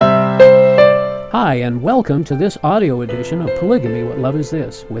Hi, and welcome to this audio edition of Polygamy, What Love Is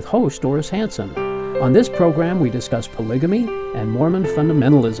This, with host Doris Hanson. On this program, we discuss polygamy and Mormon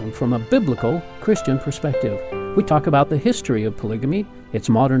fundamentalism from a biblical Christian perspective. We talk about the history of polygamy, its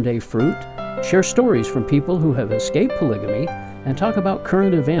modern-day fruit, share stories from people who have escaped polygamy, and talk about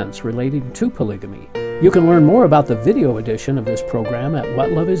current events relating to polygamy. You can learn more about the video edition of this program at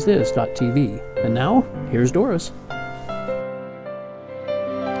whatloveisthis.tv. And now, here's Doris.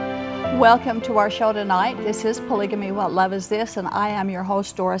 Welcome to our show tonight. This is Polygamy, What Love Is This? And I am your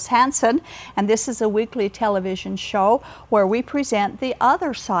host, Doris Hanson. And this is a weekly television show where we present the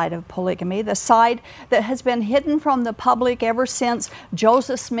other side of polygamy, the side that has been hidden from the public ever since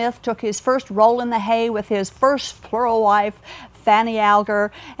Joseph Smith took his first roll in the hay with his first plural wife, Fanny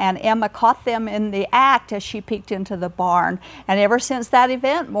Alger, and Emma caught them in the act as she peeked into the barn. And ever since that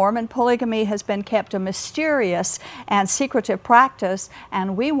event, Mormon polygamy has been kept a mysterious and secretive practice,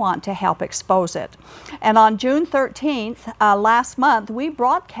 and we want to help expose it. And on June 13th, last month, we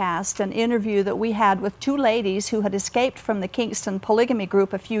broadcast an interview that we had with two ladies who had escaped from the Kingston polygamy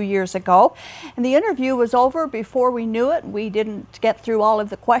group a few years ago. And the interview was over before we knew it. We didn't get through all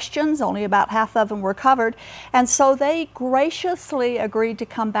of the questions, only about half of them were covered. And so they graciously agreed to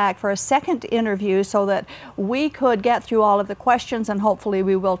come back for a second interview so that we could get through all of the questions, and hopefully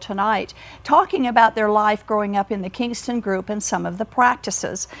we will tonight, talking about their life growing up in the Kingston group and some of the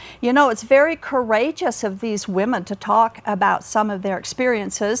practices. You know, it's very courageous of these women to talk about some of their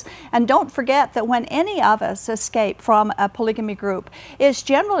experiences, and don't forget that when any of us escape from a polygamy group, it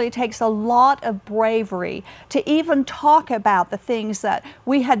generally takes a lot of bravery to even talk about the things that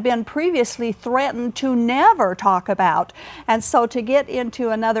we had been previously threatened to never talk about. And so to get into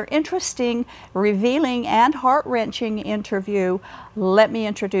another interesting, revealing, and heart-wrenching interview, let me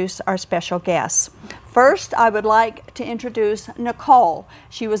introduce our special guests. First, I would like to introduce Nicole.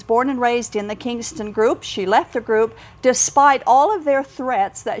 She was born and raised in the Kingston group. She left the group despite all of their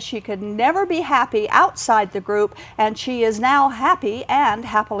threats that she could never be happy outside the group, and she is now happy and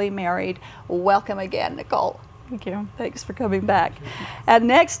happily married. Welcome again, Nicole. Thank you. Thanks for coming back. And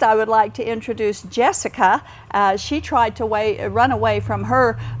next, I would like to introduce Jessica. She tried to run away from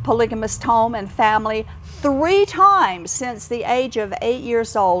her polygamist home and family 3 times since the age of 8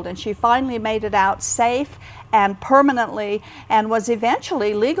 years old, and she finally made it out safe and permanently, and was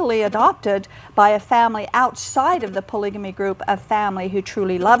eventually legally adopted by a family outside of the polygamy group, a family who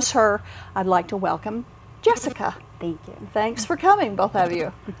truly loves her. I'd like to welcome Jessica. Thank you. Thanks for coming, both of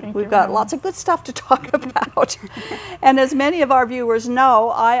you. Thank We've you. got lots of good stuff to talk about. And as many of our viewers know,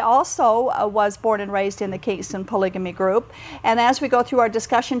 I also was born and raised in the Kingston polygamy group. And as we go through our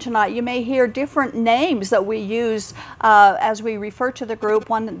discussion tonight, you may hear different names that we use as we refer to the group.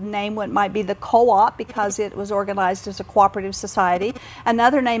 One name might be the Co-op because it was organized as a cooperative society.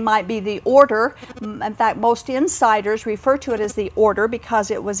 Another name might be the Order. In fact, most insiders refer to it as the Order because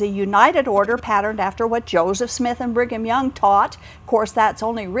it was a united order patterned after what Joseph Smith and Brigham Young taught. Of course, that's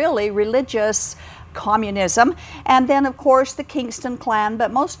only really religious communism. And then, of course, the Kingston Clan,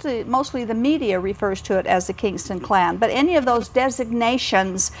 but mostly the media refers to it as the Kingston Clan. But any of those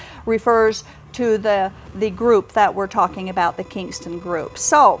designations refers to the group that we're talking about, the Kingston group.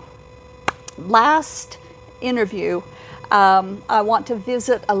 So, last interview, I want to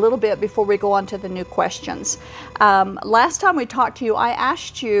visit a little bit before we go on to the new questions. Last time we talked to you, I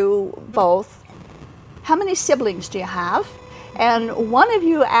asked you both, how many siblings do you have? And one of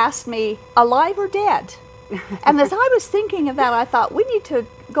you asked me, alive or dead? And as I was thinking of that, I thought, we need to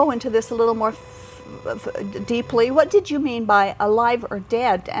go into this a little more deeply. What did you mean by alive or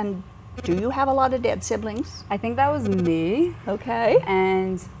dead? And do you have a lot of dead siblings? I think that was me. Okay.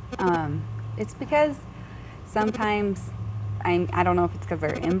 And it's because sometimes, I don't know if it's because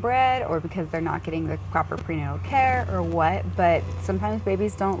they're inbred or because they're not getting the proper prenatal care or what, but sometimes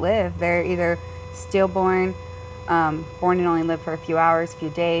babies don't live. They're either stillborn, born and only live for a few hours, a few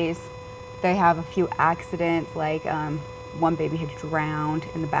days. They have a few accidents, like one baby had drowned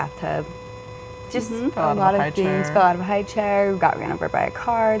in the bathtub. Just a lot of things. Fell out of a high chair, got ran over by a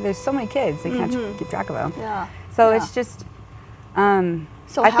car. There's so many kids, they can't keep track of them. Yeah. So it's just,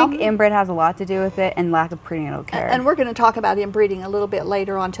 So I think inbred has a lot to do with it, and lack of prenatal care. And we're going to talk about inbreeding a little bit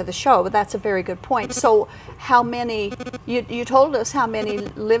later on to the show, but that's a very good point. So how many, you told us how many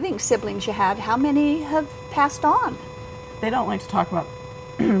living siblings you had. How many have passed on? They don't like to talk about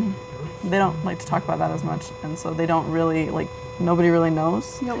that as much, and so they don't really, nobody really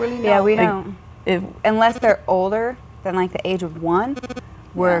knows. You don't really know? Yeah, we don't. Unless they're older than like the age of 1,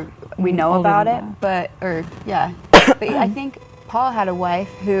 we know about it, but I think Paul had a wife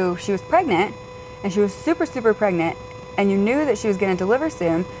who, she was pregnant, and she was super, super pregnant, and you knew that she was going to deliver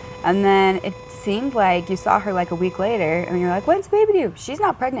soon, and then it seemed like you saw her like a week later, and you're like, when's the baby due? She's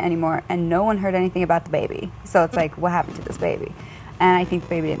not pregnant anymore, and no one heard anything about the baby. So it's like, what happened to this baby? And I think the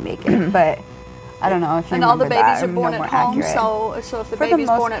baby didn't make it, but I don't know if you And all the remember that babies are or born know at more home, accurate. so if the For the baby's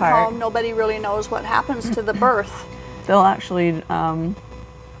most born at part. home, nobody really knows what happens to the birth. They'll actually,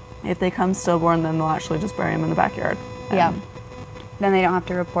 if they come stillborn, then they'll actually just bury them in the backyard. Yeah. And Then they don't have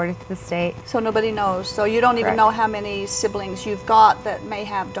to report it to the state. So nobody knows. So you don't even Correct. know how many siblings you've got that may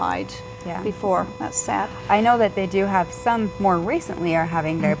have died Yeah. before. That's sad. I know that they do have some more recently are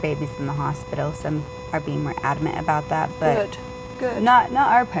having their babies in the hospital. Some are being more adamant about that, but Good. not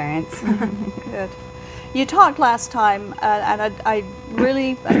our parents. Good. You talked last time, and I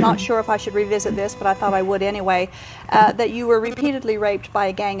really am not sure if I should revisit this, but I thought I would anyway, that you were repeatedly raped by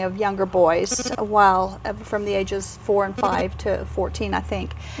a gang of younger boys while from the ages 4 and 5 to 14, I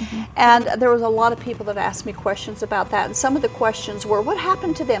think. And there was a lot of people that asked me questions about that, and some of the questions were, what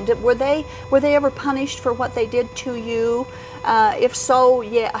happened to them? Were they ever punished for what they did to you? If so,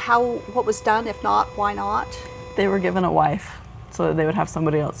 yeah, what was done? If not, why not? they were given a wife so that they would have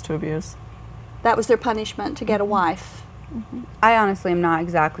somebody else to abuse. That was their punishment, to get a wife. I honestly am not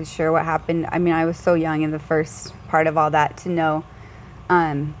exactly sure what happened. I mean, I was so young in the first part of all that to know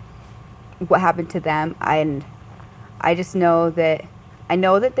what happened to them. And I just know that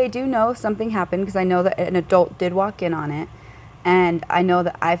they do know something happened because I know that an adult did walk in on it. And I know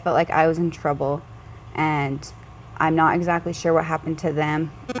that I felt like I was in trouble. And I'm not exactly sure what happened to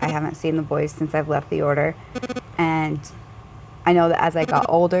them. I haven't seen the boys since I've left the order. And I know that as I got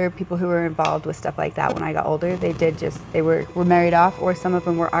older, people who were involved with stuff like that when I got older, they were married off, or some of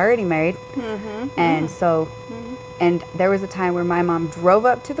them were already married. And so, and there was a time where my mom drove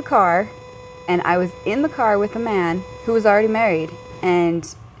up to the car, and I was in the car with a man who was already married, and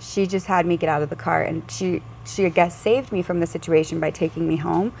she just had me get out of the car, and she I guess saved me from the situation by taking me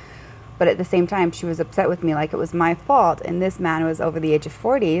home. But at the same time, she was upset with me like it was my fault, and this man was over the age of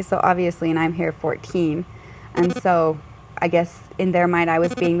 40, so obviously, and I'm here 14, and so I guess in their mind I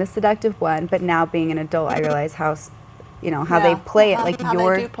was being the seductive one, but now being an adult, I realize how they play it. Like how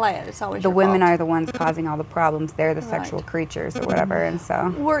they do play it. It's always the your women fault. are the ones causing all the problems. They're the Right. sexual creatures or whatever, and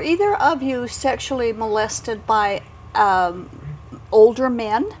so Were either of you sexually molested by older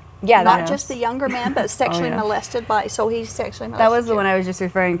men? Yeah, not that- just the younger man, but sexually yeah. molested by. So he's sexually molested. that was the you. one I was just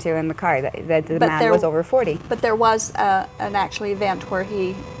referring to in the car. That the But man there- was over 40. But there was an actual event where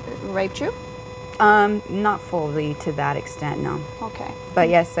he raped you. Not fully to that extent, no. Okay. But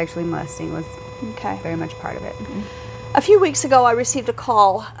yes, sexually molesting was Okay. very much part of it. A few weeks ago, I received a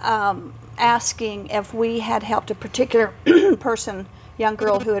call asking if we had helped a particular person, young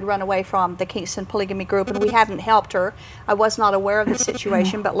girl who had run away from the Kingston Polygamy Group, and we hadn't helped her. I was not aware of the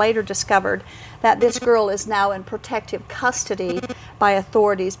situation, but later discovered that this girl is now in protective custody by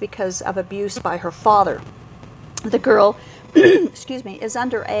authorities because of abuse by her father. The girl, excuse me, is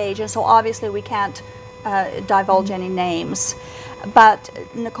underage, and so obviously we can't divulge any names. But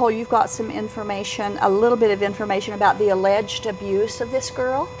Nicole, you've got some information, a little bit of information about the alleged abuse of this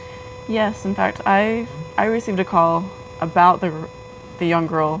girl. Yes, in fact, I received a call about the young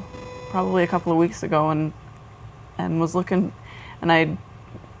girl probably a couple of weeks ago, and was looking, and I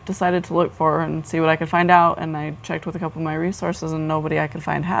decided to look for her and see what I could find out, and I checked with a couple of my resources, and nobody I could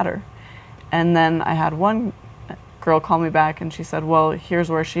find had her. And then I had one girl call me back, and she said, well, here's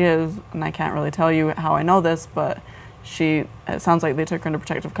where she is, and I can't really tell you how I know this, but it sounds like they took her into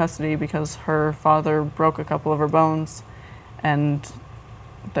protective custody because her father broke a couple of her bones, and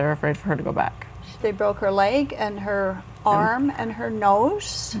they're afraid for her to go back. They broke her leg and her arm and her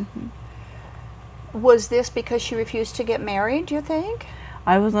nose. Was this because she refused to get married, do you think?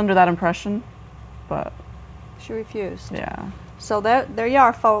 I was under that impression, but She refused. yeah. So there you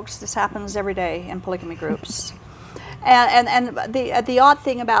are, folks. This happens every day in polygamy groups. And the odd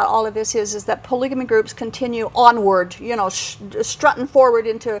thing about all of this is that polygamy groups continue onward, strutting forward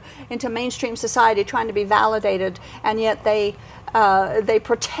into mainstream society, trying to be validated, and yet they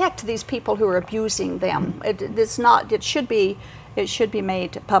protect these people who are abusing them. It should be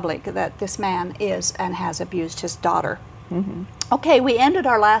made public that this man is and has abused his daughter. Okay, we ended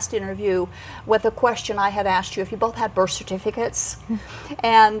our last interview with a question I had asked you if you both had birth certificates.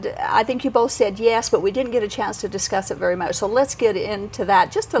 And I think you both said yes, but we didn't get a chance to discuss it very much. So let's get into that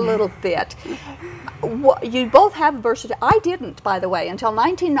just a little bit. You both have a birth certificate. I didn't, by the way, until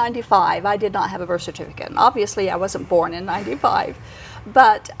 1995. I did not have a birth certificate. And obviously, I wasn't born in 95.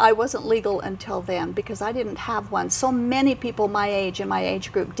 But I wasn't legal until then because I didn't have one. So many people my age in my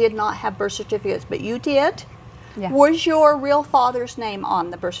age group did not have birth certificates, but you did? Yeah. Was your real father's name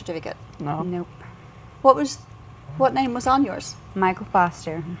on the birth certificate? No. Nope. What was What name was on yours? Michael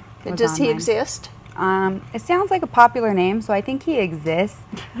Foster. was Does on he mine. exist? It sounds like a popular name, so I think he exists.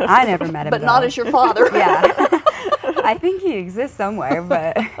 I never met him, But not though. as your father. Yeah. I think he exists somewhere,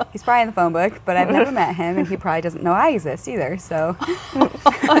 but he's probably in the phone book, but I've never met him, and he probably doesn't know I exist either, so.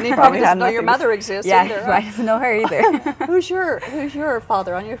 And he probably doesn't know your mother exists Yeah, either. he probably doesn't know her either. Who's your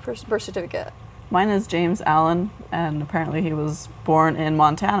father on your first birth certificate? Mine is James Allen, and apparently he was born in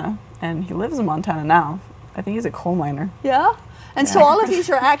Montana, and he lives in Montana now. I think he's a coal miner. Yeah? And so all of these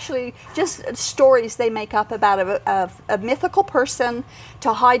are actually just stories they make up about a mythical person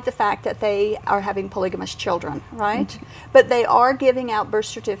to hide the fact that they are having polygamous children, right? Mm-hmm. But they are giving out birth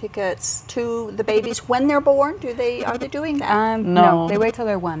certificates to the babies when they're born. Are they doing that? No. They wait till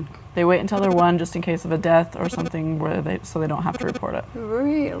they're 1. They wait until they're 1 just in case of a death or something so they don't have to report it.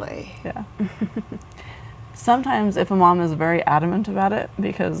 Really? Yeah. Sometimes if a mom is very adamant about it,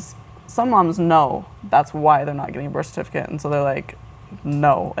 because some moms know that's why they're not getting a birth certificate, and so they're like,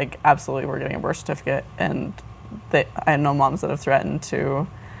 no, like absolutely we're getting a birth certificate, and I know moms that have threatened to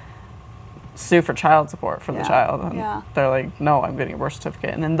sue for child support for the child, and they're like, no, I'm getting a birth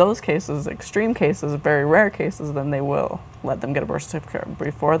certificate. And in those cases, extreme cases, very rare cases, then they will let them get a birth certificate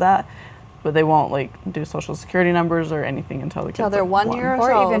before that, but they won't like do social security numbers or anything until the kids they're are 1 year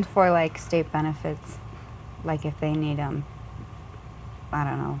Or old. even for like state benefits, like if they need I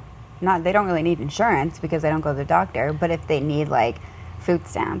don't know. They don't really need insurance because they don't go to the doctor, but if they need like food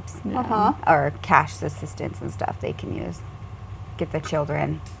stamps or cash assistance and stuff, they can get the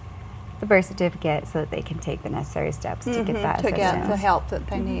children the birth certificate so that they can take the necessary steps to get that to assistance. get the help that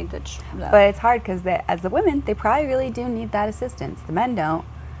they need. But it's hard because as the women, they probably really do need that assistance. The men don't.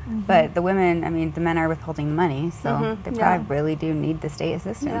 But the women, I mean, the men are withholding the money, so they probably really do need the state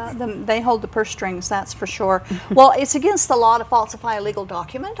assistance. Yeah, they hold the purse strings, that's for sure. Well, it's against the law to falsify a legal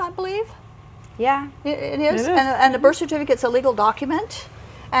document, I believe. Yeah. It is. And a birth certificate's a legal document.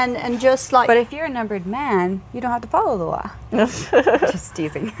 And just like... But if you're a numbered man, you don't have to follow the law. Just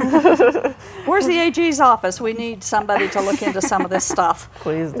teasing. Where's the AG's office? We need somebody to look into some of this stuff.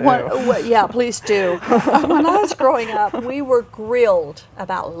 Please do. Yeah, please do. When I was growing up, we were grilled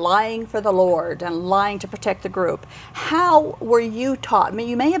about lying for the Lord and lying to protect the group. How were you taught? I mean,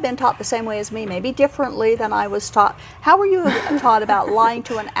 you may have been taught the same way as me, maybe differently than I was taught. How were you taught about lying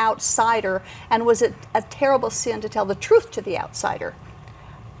to an outsider? And was it a terrible sin to tell the truth to the outsider?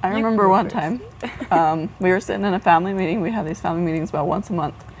 I remember one time, we were sitting in a family meeting. We have these family meetings about once a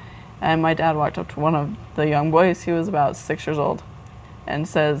month. And my dad walked up to one of the young boys. He was about 6 years old. And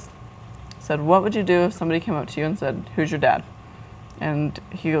said, what would you do if somebody came up to you and said, who's your dad? And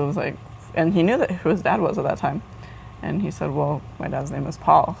he was like, and he knew who his dad was at that time. And he said, well, my dad's name is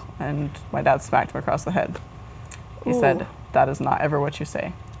Paul. And my dad smacked him across the head. He said, that is not ever what you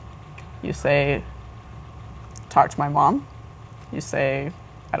say. You say, talk to my mom. You say,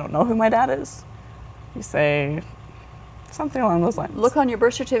 I don't know who my dad is. You say something along those lines. Look on your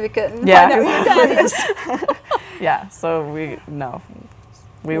birth certificate and find out who your dad is. Yeah, so we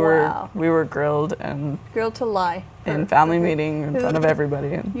were grilled and grilled to lie in family meeting in front of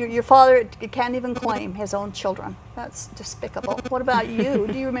everybody. And your father can't even claim his own children. That's despicable. What about you?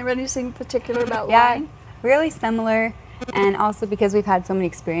 Do you remember anything particular about lying? Really similar. And also because we've had so many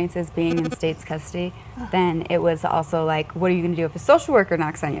experiences being in state's custody, then it was also like, what are you going to do if a social worker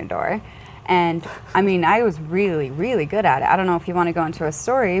knocks on your door? And I mean, I was really, really good at it. I don't know if you want to go into a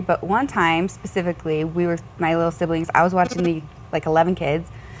story, but one time specifically, my little siblings, I was watching 11 kids.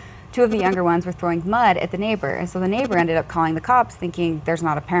 2 of the younger ones were throwing mud at the neighbor. And so the neighbor ended up calling the cops thinking there's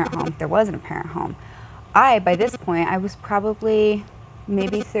not a parent home. There wasn't a parent home. By this point, I was probably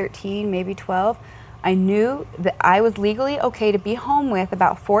maybe 13, maybe 12. I knew that I was legally okay to be home with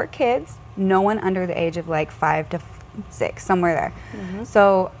about 4 kids, no one under the age of 5 to 6, somewhere there.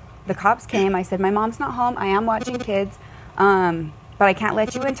 So the cops came. I said, my mom's not home. I am watching kids, but I can't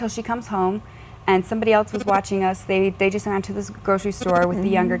let you in until she comes home. And somebody else was watching us. They just went to this grocery store with the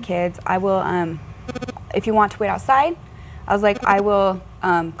younger kids. I will, if you want to wait outside, I was like, I will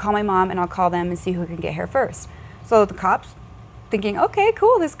call my mom and I'll call them and see who can get here first. So the cops, thinking, okay,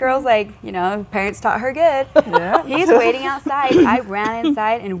 cool, this girl's parents taught her good. Yeah. He's waiting outside. I ran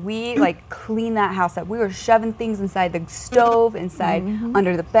inside and we cleaned that house up. We were shoving things inside the stove, inside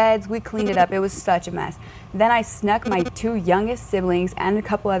under the beds. We cleaned it up. It was such a mess. Then I snuck my 2 youngest siblings and a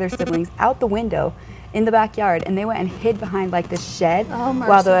couple other siblings out the window in the backyard, and they went and hid behind this shed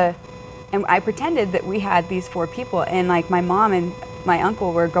and I pretended that we had these 4 people, and my mom and my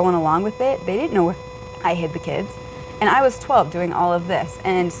uncle were going along with it. They didn't know where I hid the kids. And I was 12 doing all of this.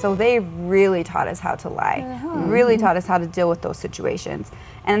 And so they really taught us how to lie, really taught us how to deal with those situations.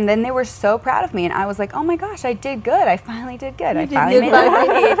 And then they were so proud of me. And I was like, oh my gosh, I did good. I finally did good. I finally made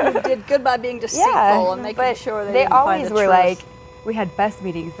it. You did good by being deceitful and making sure they didn't always find the were truth. like, we had best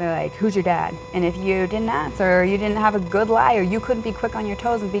meetings. They're like, who's your dad? And if you didn't answer, or you didn't have a good lie, or you couldn't be quick on your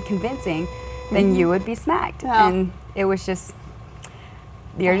toes and be convincing, then you would be smacked. Yeah. And it was just,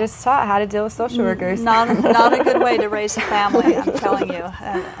 you're just taught how to deal with social workers. Not a good way to raise a family, I'm telling you.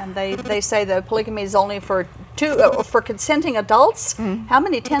 And they say that polygamy is only for consenting adults. How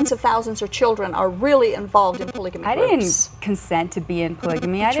many tens of thousands of children are really involved in polygamy I groups? didn't consent to be in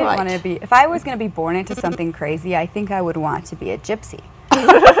polygamy. That's I didn't right. want to be, if I was going to be born into something crazy, I think I would want to be a gypsy.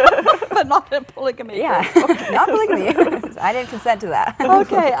 But not in polygamy. Yeah, not polygamy. I didn't consent to that.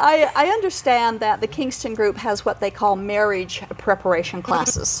 Okay, I understand that the Kingston group has what they call marriage preparation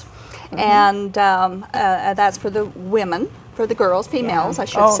classes. And that's for the women, for the girls, females, I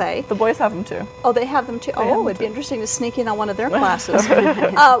should say. The boys have them too. Oh, they have them too. Oh, it'd be interesting to sneak in on one of their classes.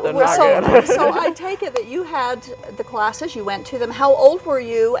 not good. So I take it that you had the classes, you went to them. How old were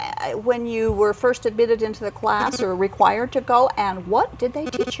you when you were first admitted into the class or required to go, and what did they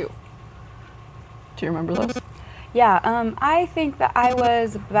teach you? Do you remember those? Yeah, I think that I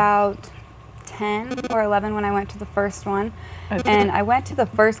was about 10 or 11 when I went to the first one. And I went to the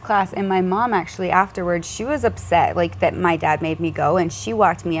first class, and my mom actually afterwards, she was upset like that my dad made me go, and she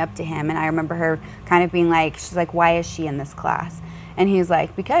walked me up to him, and I remember her kind of being like, she's like, why is she in this class? And he's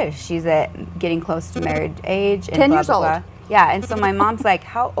like, because she's getting close to marriage age. And 10 blah, years blah, old. blah. Yeah, and so my mom's like,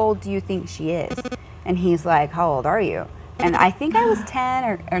 how old do you think she is? And he's like, how old are you? And I think I was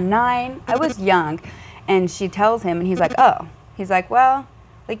 10 or 9. I was young. And she tells him, and he's like, oh. He's like, well,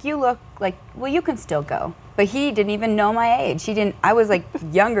 like you look like, well, you can still go. But he didn't even know my age. I was like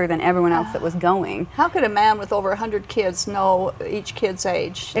younger than everyone else that was going. How could a man with over 100 kids know each kid's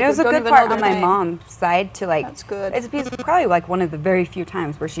age? It was a Don't good even part know on their my name. mom's side to like. That's good. It's probably like one of the very few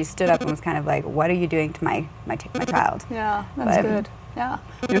times where she stood up and was kind of like, what are you doing to my child? Yeah, that's But- good. Yeah.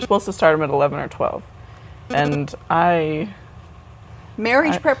 You're supposed to start them at 11 or 12. And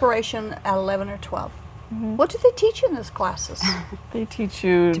Marriage preparation at 11 or 12. What do they teach you in those classes? they teach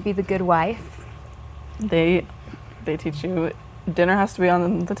you, To be the good wife. they teach you dinner has to be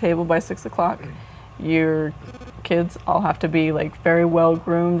on the table by 6 o'clock. Your kids all have to be like very well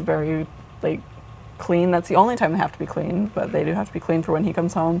groomed, very like clean. That's the only time they have to be clean, but they do have to be clean for when he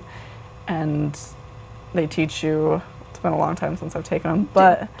comes home. And they teach you, it's been a long time since I've taken them,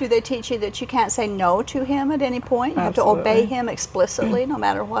 but Do they teach you that you can't say no to him at any point? You have to Absolutely. obey him explicitly no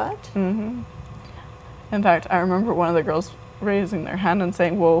matter what? in fact, I remember one of the girls raising their hand and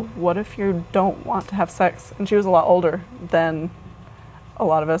saying, well, what if you don't want to have sex? And she was a lot older than a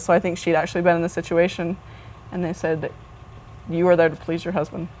lot of us, so I think she'd actually been in this situation. And they said, you are there to please your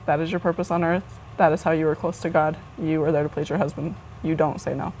husband. That is your purpose on earth. That is how you are close to God. You are there to please your husband. You don't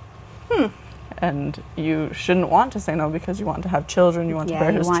say no. And you shouldn't want to say no because you want to have children, you want to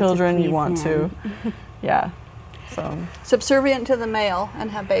bear you his want to children, you please want him. to, yeah. So Subservient to the male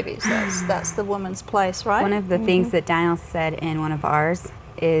and have babies. That's the woman's place, right? One of the things that Daniel said in one of ours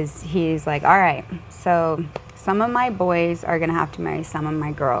is he's like, all right, so some of my boys are going to have to marry some of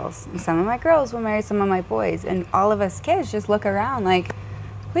my girls. And some of my girls will marry some of my boys. And all of us kids just look around like,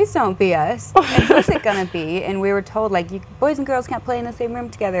 please don't be us. And who's it going to be? And we were told, like, boys and girls can't play in the same room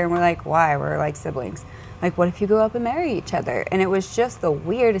together. And we're like, why? We're like siblings. Like, what if you grow up and marry each other? And it was just the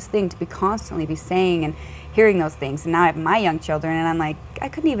weirdest thing to be constantly be saying and hearing those things. And now I have my young children, and I'm like, I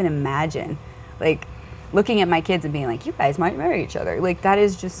couldn't even imagine, like, looking at my kids and being like, you guys might marry each other. Like, that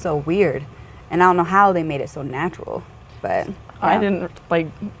is just so weird. And I don't know how they made it so natural. But I yeah. didn't, like,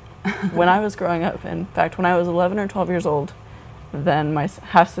 when I was growing up, in fact, when I was 11 or 12 years old, then my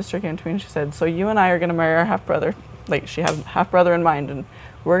half-sister came to me and she said, so you and I are going to marry our half-brother. Like, she had a half-brother in mind, and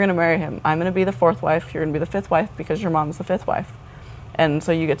we're going to marry him. I'm going to be the 4th wife, you're going to be the 5th wife because your mom's the 5th wife. And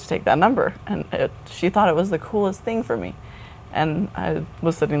so you get to take that number. And she thought it was the coolest thing for me. And I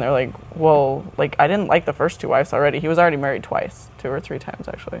was sitting there like, well, like, I didn't like the first 2 wives already. He was already married twice, 2 or 3 times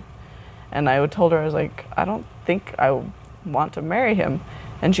actually. And I told her, I was like, I don't think I want to marry him.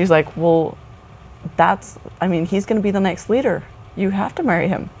 And she's like, well, he's going to be the next leader. You have to marry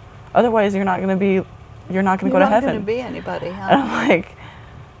him. Otherwise, you're not going to go to heaven. You're not going to be anybody, huh? And I'm like,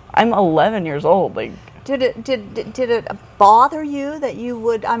 I'm 11 years old. Like, Did it bother you that you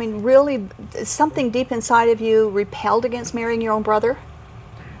would, really, something deep inside of you repelled against marrying your own brother?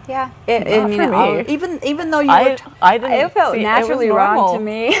 Yeah. Not for me. Even though you were I didn't. it felt see, naturally it was wrong normal. to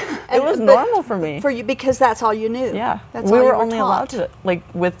me. It was but normal for me. for you because that's all you knew. Yeah, That's we all were you only allowed taught. to, like,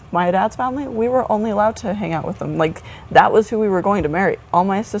 with my dad's family, we were only allowed to hang out with them. Like, that was who we were going to marry. All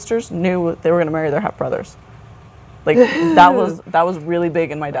my sisters knew they were going to marry their half brothers. Like, that was really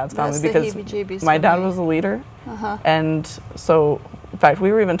big in my dad's family That's the because heebie-jeebies my for dad me. was a leader, and so, in fact,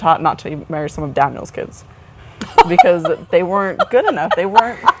 we were even taught not to marry some of Daniel's kids because they weren't good enough. They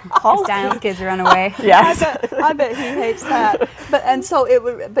weren't Paul's Daniel's kids run away. Yeah. I bet he hates that.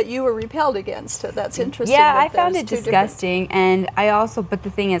 But you were repelled against it. That's interesting. Yeah, that I found there's it two different- disgusting, and but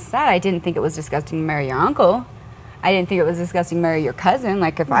the thing is sad, I didn't think it was disgusting to marry your uncle. I didn't think it was disgusting to marry your cousin,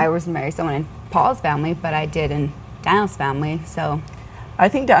 like if I was to marry someone in Paul's family, but I did in Daniel's family, so. I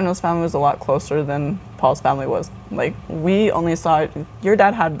think Daniel's family was a lot closer than Paul's family was. Like, we only saw, your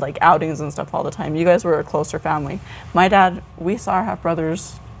dad had like outings and stuff all the time. You guys were a closer family. My dad, we saw our half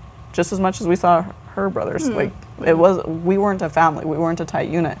brothers just as much as we saw her brothers. Like, we weren't a family. We weren't a tight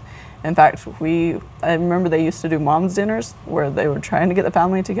unit. In fact, I remember they used to do mom's dinners where they were trying to get the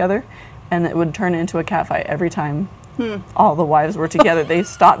family together, and it would turn into a catfight every time all the wives were together. They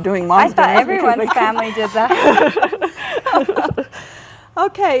stopped doing mom's I thought dinners. because everyone's they- family did that.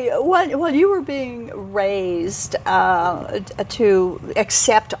 Okay, well, you were being raised to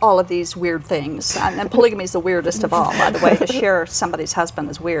accept all of these weird things, and polygamy is the weirdest of all, by the way. To share somebody's husband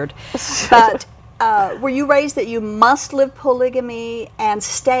is weird. But were you raised that you must live polygamy and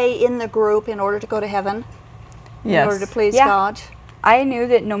stay in the group in order to go to heaven? Yes. In order to please Yeah. God? I knew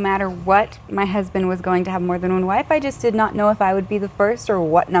that no matter what, my husband was going to have more than one wife. I just did not know if I would be the first or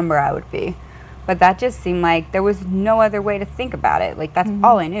what number I would be. But that just seemed like there was no other way to think about it. Like, that's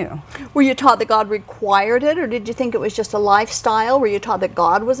all I knew. Were you taught that God required it, or did you think it was just a lifestyle? Were you taught that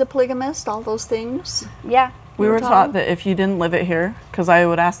God was a polygamist, all those things? Yeah. We were taught? taught that if you didn't live it here, because I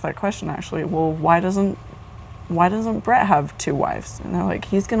would ask that question actually, well, why doesn't Brett have two wives? And they're like,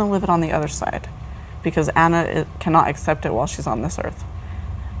 he's going to live it on the other side because Anna cannot accept it while she's on this earth.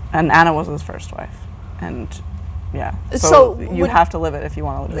 And Anna was his first wife. And yeah, So you would- have to live it if you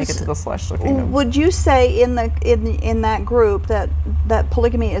want to make it to the celestial kingdom. Would you say in that group that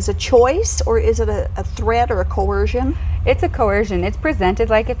polygamy is a choice, or is it a threat or a coercion? It's a coercion. It's presented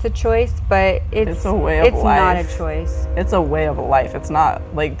like it's a choice, but It's a way of it's not a life. choice. It's a way of life. It's not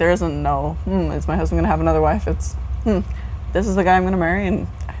like there isn't no, is my husband going to have another wife? It's, this is the guy I'm going to marry, and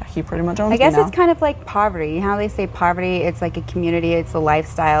he pretty much owns I guess me now. it's kind of like poverty. You know how they say poverty, it's like a community, it's a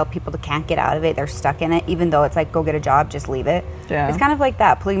lifestyle. People that can't get out of it, they're stuck in it, even though it's like, go get a job, just leave it. Yeah. It's kind of like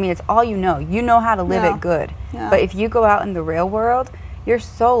that. Polygamy, it's all you know. You know how to live Yeah. it good. Yeah. But if you go out in the real world, you're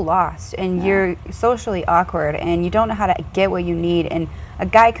so lost and you're socially awkward and you don't know how to get what you need. And a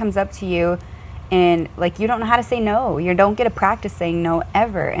guy comes up to you and like you don't know how to say no. You don't get a practice saying no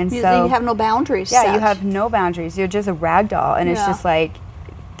ever. And You so have no boundaries. yeah, set. you have no boundaries. You're just a rag doll, and it's Yeah. just like,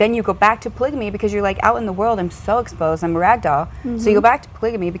 then you go back to polygamy because you're like out in the world. I'm so exposed. I'm a rag doll. So you go back to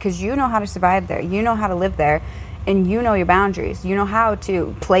polygamy because you know how to survive there. You know how to live there, and you know your boundaries. You know how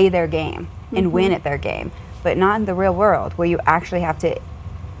to play their game and win at their game, but not in the real world where you actually have to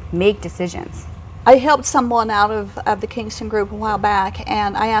make decisions. I helped someone out of the Kingston group a while back,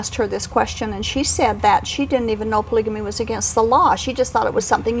 and I asked her this question, and she said that she didn't even know polygamy was against the law. She just thought it was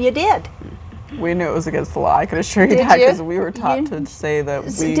something you did. We knew it was against the law. I can assure you Did that you? because we were taught You- to say that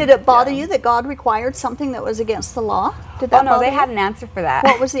we... Did it bother yeah. you that God required something that was against the law? Did Oh that no, bother they you? had an answer for that.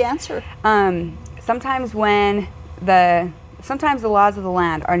 What was the answer? Sometimes sometimes the laws of the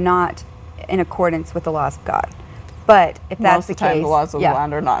land are not in accordance with the laws of God. But if that's Most the of the time, case, the laws of yeah. the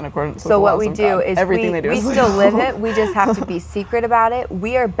land are not in accordance with So the what laws we of do God. is Everything they do we is still live legal. it. We just have to be secret about it.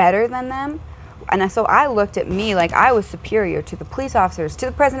 We are better than them. And so I looked at me like I was superior to the police officers, to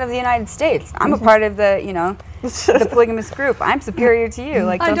the president of the United States. I'm a part of the, the polygamous group. I'm superior to you.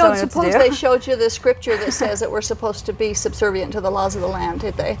 Like, I don't tell don't me what suppose to do. they showed you the scripture that says that we're supposed to be subservient to the laws of the land,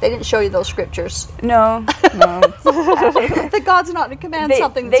 did they? They didn't show you those scriptures. No. That God's not to command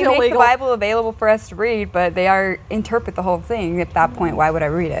something that's they make the illegal. Bible available for us to read, but they interpret the whole thing. At that point, why would I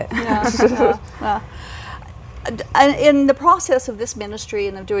read it? And in the process of this ministry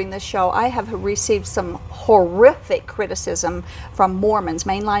and of doing this show, I have received some horrific criticism from Mormons,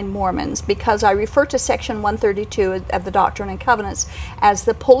 mainline Mormons, because I refer to Section 132 of the Doctrine and Covenants as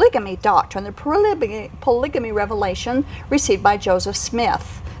the polygamy doctrine, the polygamy revelation received by Joseph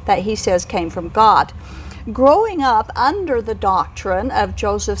Smith that he says came from God. Growing up under the doctrine of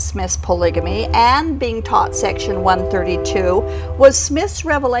Joseph Smith's polygamy and being taught Section 132, was Smith's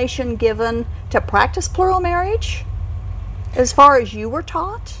revelation given to practice plural marriage? As far as you were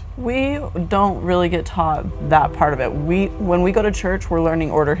taught? We don't really get taught that part of it. When we go to church, we're learning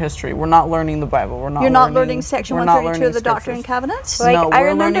order history. We're not learning the Bible. You're not learning Section we're not 132 of the learning Doctrine and Covenants? Like, no, I we're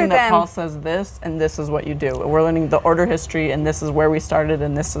remember learning that them- Paul says this, and this is what you do. We're learning the order history, and this is where we started,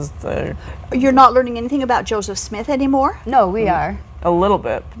 and this is the... You're not learning anything about Joseph Smith anymore? No, we are. A little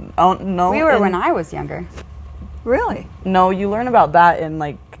bit. Oh, no. We were when I was younger. Really? No, you learn about that in,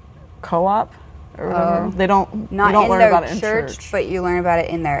 like, co-op or whatever. They don't... Not you don't in learn their about it in church, but you learn about it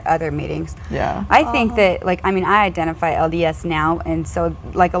in their other meetings. Yeah. I think that, like, I mean, I identify LDS now, and so,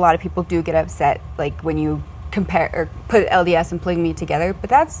 like, a lot of people do get upset, like, when you compare or put LDS and polygamy together, but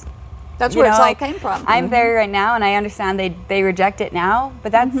that's where it's all like, came from. I'm there right now, and I understand they reject it now,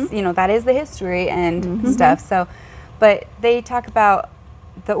 but that's, you know, that is the history and stuff. So, but they talk about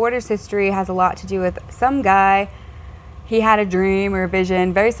the order's history has a lot to do with some guy. He had a dream or a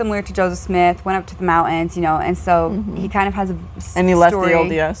vision, very similar to Joseph Smith, went up to the mountains, you know, and so he kind of has a And he left the story.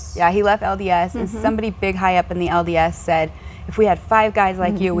 LDS. Yeah, he left LDS, and somebody big high up in the LDS said, if we had 5 guys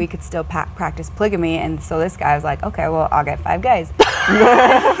like you, we could still practice polygamy. And so this guy was like, okay, well, I'll get 5 guys.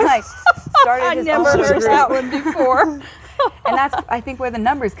 Like, started I his never own heard group. that one before. And that's, I think, where the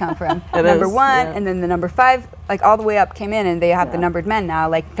numbers come from. It number is, 1, yeah. and then the number 5, like all the way up came in, and they have the numbered men now.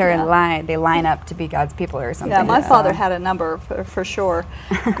 Like they're Yeah. in line, they line up to be God's people or something. Yeah, my So- father had a number for sure.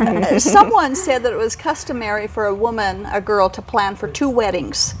 Someone said that it was customary for a girl to plan for 2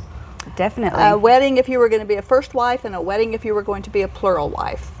 weddings. Definitely. A wedding if you were going to be a first wife, and a wedding if you were going to be a plural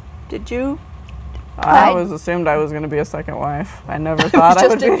wife. Did you? I Right. always assumed I was going to be a second wife. I never thought I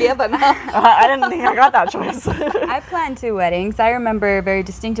would Just a be. given, huh? I didn't think I got that choice. I planned 2 weddings. I remember very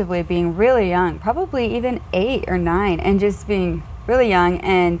distinctively being really young, probably even 8 or 9, and just being really young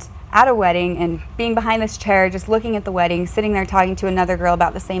and at a wedding and being behind this chair, just looking at the wedding, sitting there talking to another girl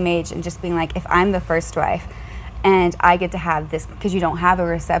about the same age, and just being like, if I'm the first wife and I get to have this, because you don't have a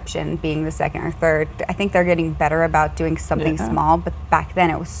reception being the second or third. I think they're getting better about doing something Yeah. small, but back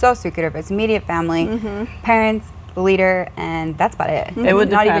then it was so secretive. It's immediate family, parents, the leader, and that's about it. It would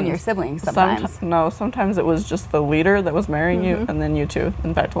not even depend. your siblings sometimes. Sometimes it was just the leader that was marrying you, and then you two.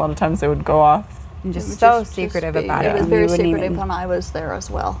 In fact, a lot of times they would go off. And just It so was secretive just about It it. was and very we wouldn't secretive even- when I was there as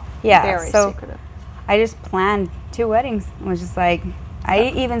well. Yeah, Very so- secretive. I just planned 2 weddings. It was just like,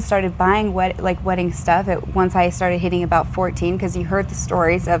 I even started buying wedding stuff once I started hitting about 14, because you heard the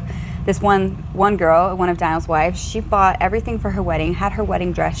stories of this one girl, one of Daniel's wives. She bought everything for her wedding, had her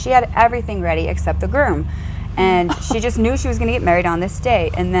wedding dress. She had everything ready except the groom. And she just knew she was going to get married on this day.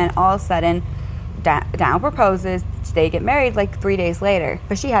 And then all of a sudden, Daniel proposes. They get married like 3 days later.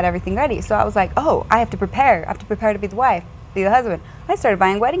 But she had everything ready. So I was like, oh, I have to prepare. I have to prepare to be the wife, be the husband. I started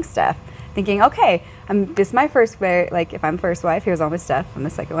buying wedding stuff, thinking, okay, this is my first marriage. Like, if I'm first wife, here's all my stuff. I'm the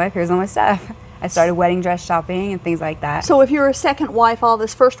second wife, here's all my stuff. I started wedding dress shopping and things like that. So if you were a second wife, all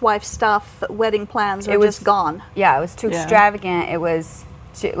this first wife stuff, wedding plans are It was- just gone. Yeah, it was too Yeah. extravagant. It was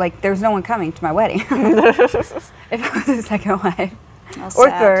like there was no one coming to my wedding if I was a second wife, How or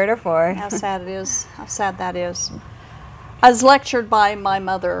sad. third, or fourth. How sad it is. How sad that is. I was lectured by my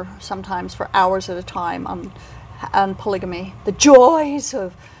mother sometimes for hours at a time on polygamy, the joys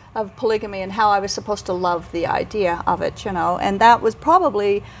of polygamy, and how I was supposed to love the idea of it, you know. And that was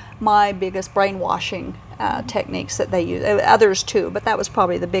probably my biggest brainwashing techniques that they use. Others too, but that was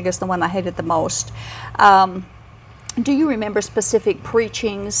probably the biggest, the one I hated the most. Do you remember specific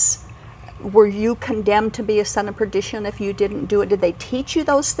preachings? Were you condemned to be a son of perdition if you didn't do it? Did they teach you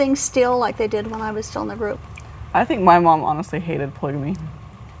those things still like they did when I was still in the group? I think my mom honestly hated polygamy,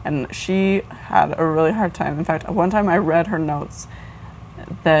 and she had a really hard time. In fact, one time I read her notes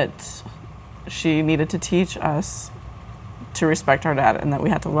that she needed to teach us to respect our dad and that we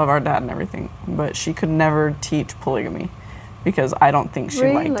had to love our dad and everything, but she could never teach polygamy because I don't think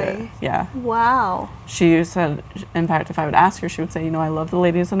she liked it. Really? Yeah. Wow. She said, in fact, if I would ask her, she would say, I love the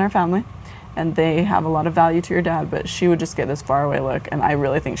ladies in our family and they have a lot of value to your dad, but she would just get this faraway look, and I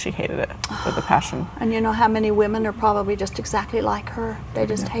really think she hated it with a passion. And you know how many women are probably just exactly like her? They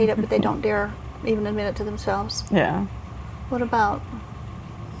just hate it, but they don't dare even admit it to themselves. Yeah. What about?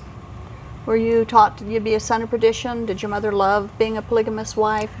 Were you taught to be a son of perdition? Did your mother love being a polygamous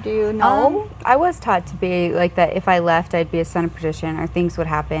wife? Do you know? I was taught to be like that. If I left, I'd be a son of perdition, or things would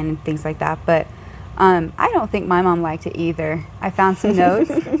happen and things like that. But I don't think my mom liked it either. I found some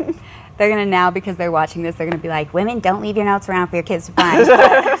notes. They're gonna now, because they're watching this, they're gonna be like, "Women, don't leave your notes around for your kids to find,"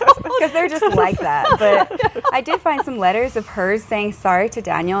 because they're just like that. But I did find some letters of hers saying sorry to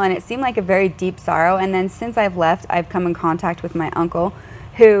Daniel, and it seemed like a very deep sorrow. And then since I've left, I've come in contact with my uncle,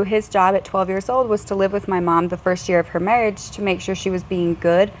 who his job at 12 years old was to live with my mom the first year of her marriage to make sure she was being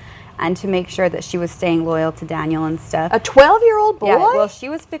good and to make sure that she was staying loyal to Daniel and stuff. A 12-year-old boy? Yeah, well, she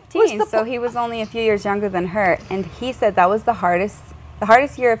was 15, Was the so he was only a few years younger than her. And he said that was the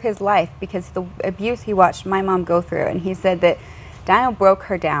hardest year of his life because the abuse he watched my mom go through. And he said that Daniel broke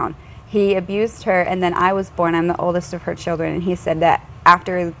her down. He abused her, and then I was born. I'm the oldest of her children. And he said that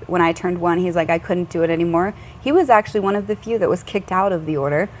after, when I turned 1, he's like, I couldn't do it anymore. He was actually one of the few that was kicked out of the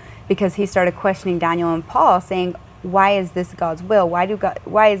order because he started questioning Daniel and Paul, saying, why is this God's will?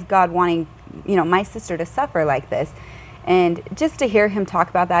 Why is God wanting, my sister to suffer like this? And just to hear him talk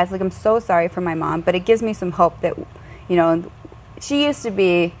about that, I was like, I'm so sorry for my mom, but it gives me some hope that, she used to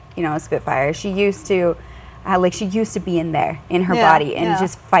be, a Spitfire. She used to, she used to be in there, in her body, and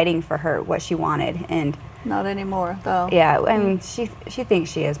just fighting for her, what she wanted. And not anymore, though. yeah, I mean, she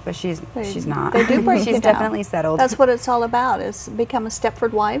thinks she is, but she's not. They do break She's you down. definitely settled. That's what it's all about, is become a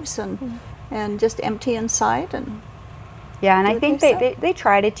Stepford wives and just empty inside. And yeah, and do I it think yourself. they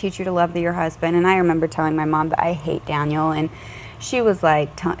try to teach you to love your husband. And I remember telling my mom that I hate Daniel, and she was like,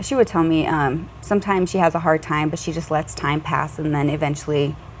 she would tell me sometimes she has a hard time, but she just lets time pass, and then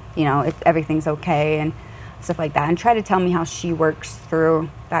eventually, everything's okay and stuff like that, and try to tell me how she works through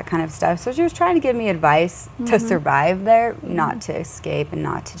that kind of stuff. So she was trying to give me advice to survive there, not to escape and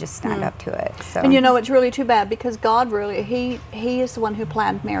not to just stand up to it. So And it's really too bad because God really, he is the one who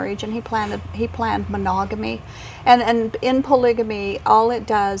planned marriage, and he planned monogamy. And in polygamy, all it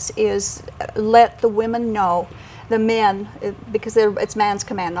does is let the women know, the men, because it's man's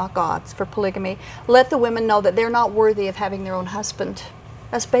command, not God's, for polygamy, let the women know that they're not worthy of having their own husband.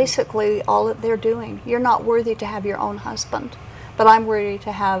 That's basically all that they're doing. You're not worthy to have your own husband, but I'm worthy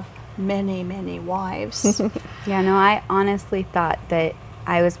to have many, many wives. yeah, no, I honestly thought that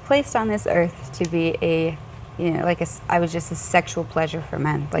I was placed on this earth to be I was just a sexual pleasure for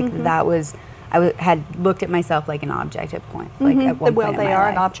men. Like that was, had looked at myself like an object at point. Like at one Well, point in they my are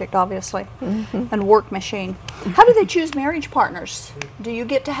life. an object, obviously, and work machine. How do they choose marriage partners? Do you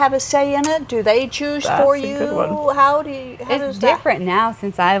get to have a say in it? Do they choose That's for a you? good one. How does It's that? different now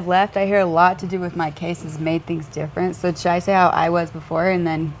since I've left. I hear a lot to do with my case has made things different. So should I say how I was before, and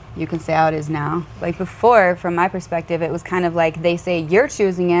then you can say how it is now? Like before, from my perspective, it was kind of like they say you're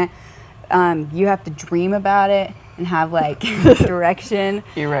choosing it. You have to dream about it and have like direction.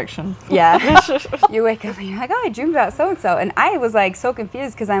 Erection. Yeah. You wake up and you're like, oh, I dreamed about so-and-so. And I was like so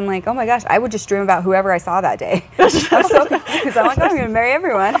confused because I'm like, oh my gosh, I would just dream about whoever I saw that day. I'm so confused. I'm like, oh, I'm going to marry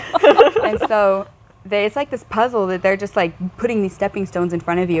everyone. And so it's like this puzzle that they're just like putting these stepping stones in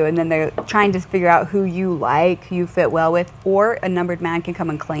front of you, and then they're trying to figure out who you like, who you fit well with, or a numbered man can come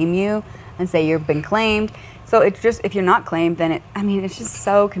and claim you and say you've been claimed. So it's just, if you're not claimed, then it's just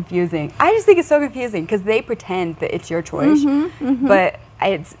so confusing. I just think it's so confusing because they pretend that it's your choice, but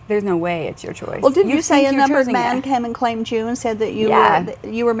there's no way it's your choice. Well, didn't you say think a you're numbered choosing man it. came and claimed you and said that Yeah.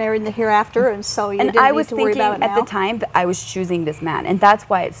 you were married in the hereafter, and so you And didn't I was need to worry thinking about it at now? the time that I was choosing this man, and that's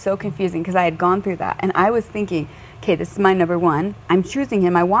why it's so confusing because I had gone through that, and I was thinking, okay, this is my number one. I'm choosing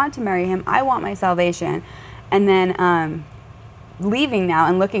him. I want to marry him. I want my salvation. And then leaving now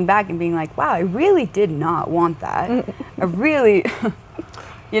and looking back and being like, wow, I really did not want that. I really,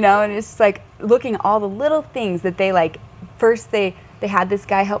 and it's just like looking at all the little things that they like. First, they had this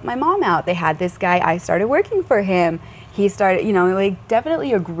guy help my mom out. They had this guy, I started working for him. He started, like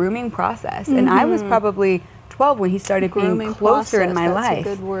definitely a grooming process. And I was probably 12 when he started being Grooming closer in process, my that's life. a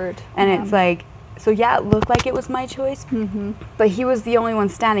good word. And it's like, so yeah, it looked like it was my choice, but he was the only one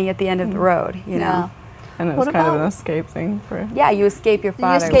standing at the end of the road, you know? And it What was kind of an about- escape thing for. Yeah, you escape your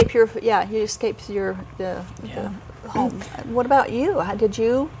father. You escape the home. What about you? How did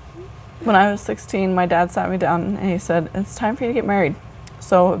you? When I was 16, my dad sat me down and he said, it's time for you to get married.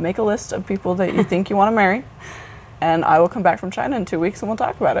 So make a list of people that you think you want to marry, and I will come back from China in 2 weeks and we'll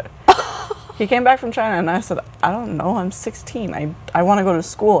talk about it. He came back from China and I said, I don't know, I'm 16. I want to go to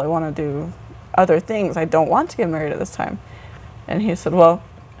school. I want to do other things. I don't want to get married at this time. And he said, well,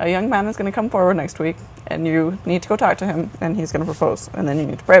 a young man is going to come forward next week and you need to go talk to him and he's going to propose and then you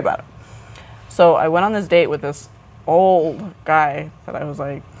need to pray about it. So I went on this date with this old guy that I was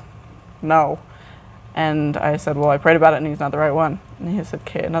like, no. And I said, well, I prayed about it and he's not the right one. And he said,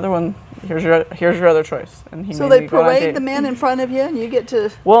 okay, another one, here's your other choice. And he So made they me go on a parade date. the men in front of you, and you get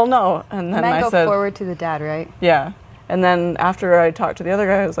to. Well, no. And then Men I go said, forward to the dad, right? yeah. And then after I talked to the other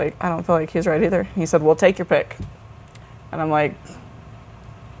guy, I was like, I don't feel like he's right either. He said, well, take your pick. And I'm like,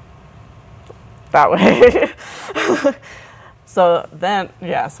 that way. So then,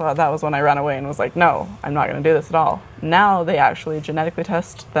 so that was when I ran away and was like, no, I'm not going to do this at all. Now they actually genetically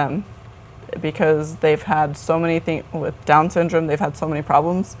test them because they've had so many things with Down syndrome. They've had so many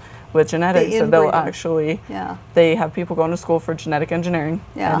problems with genetics that they'll actually, they have people going to school for genetic engineering,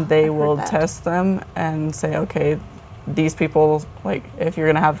 and they will test them and say, okay, these people, like if you're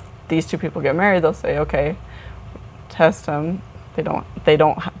gonna have these two people get married, they'll say, okay, test them. They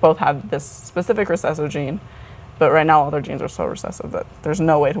don't both have this specific recessive gene, but right now all their genes are so recessive that there's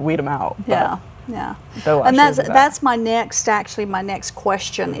no way to weed them out. Yeah. And that's my next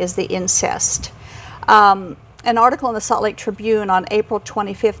question is the incest. An article in the Salt Lake Tribune on April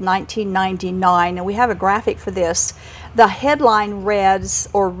 25th, 1999, and we have a graphic for this. The headline read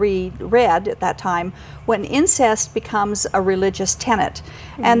at that time, "When Incest Becomes a Religious Tenet."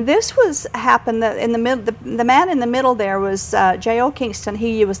 And this happened in the middle. The man in the middle there was J.O. Kingston.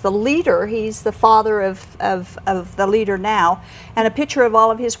 He was the leader. He's the father of the leader now, and a picture of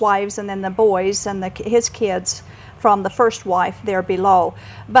all of his wives and then the boys and his kids from the first wife there below.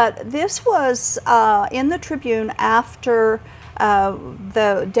 But this was in the Tribune after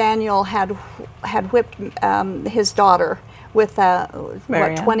Daniel had whipped his daughter with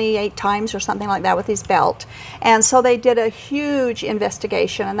 28 times or something like that with his belt. And so they did a huge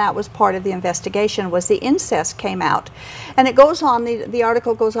investigation, and that was part of the investigation was the incest came out. And it goes on, the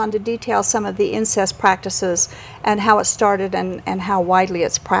article goes on to detail some of the incest practices and how it started and how widely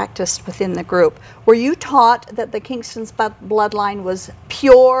it's practiced within the group. Were you taught that the Kingston's bloodline was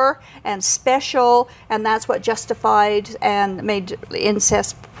pure and special, and that's what justified and made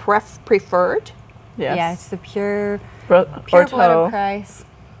incest preferred? Yes. Yeah, it's the pure blood of Christ.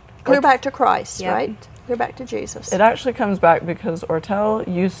 Clear back to Christ, right? Clear back to Jesus. It actually comes back because Ortel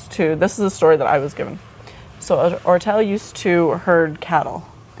used to, this is a story that I was given. So Ortel used to herd cattle,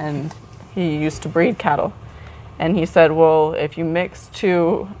 and he used to breed cattle. And he said, well, if you mix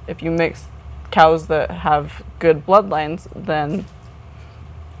cows that have good bloodlines, then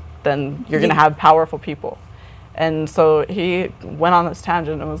you're going to have powerful people. And so he went on this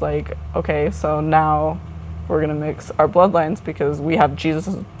tangent and was like, okay, so now we're going to mix our bloodlines because we have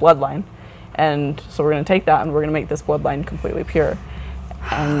Jesus' bloodline. And so we're going to take that and we're going to make this bloodline completely pure.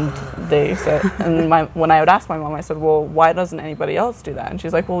 And they said, and when I would ask my mom, I said, well, why doesn't anybody else do that? And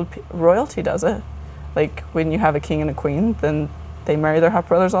she's like, well, royalty does it. Like when you have a king and a queen, then they marry their half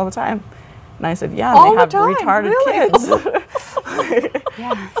brothers all the time. And I said, yeah, and they have retarded kids.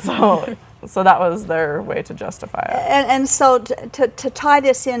 Yeah. So that was their way to justify it. And so to tie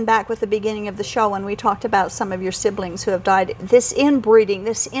this in back with the beginning of the show when we talked about some of your siblings who have died, this inbreeding,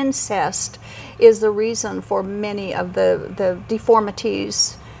 this incest is the reason for many of the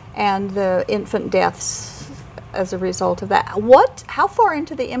deformities and the infant deaths as a result of that. How far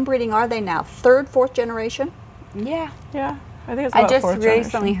into the inbreeding are they now? Third, fourth generation? Yeah. I think it's about I just fourth recently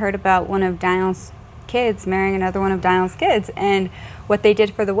generation. heard about one of Daniel's kids marrying another one of Daniel's kids, and what they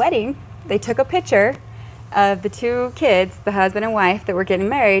did for the wedding, they took a picture of the two kids, the husband and wife that were getting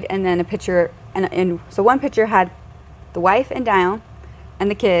married, and then a picture, and so one picture had the wife and Dial and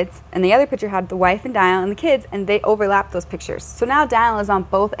the kids, and the other picture had the wife and Dial and the kids, and they overlapped those pictures. So now Dial is on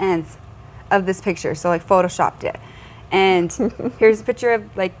both ends of this picture, so like photoshopped it. And here's a picture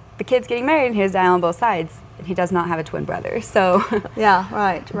of like the kids getting married, and here's Dial on both sides. He does not have a twin brother, so yeah,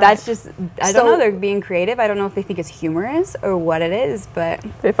 right. That's just, I don't know, they're being creative. I don't know if they think it's humorous or what it is, but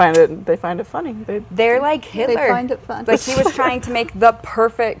they find it funny. They're like Hitler. They find it fun. Like he was trying to make the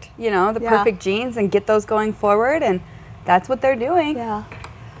perfect, perfect genes and get those going forward, and that's what they're doing. Yeah.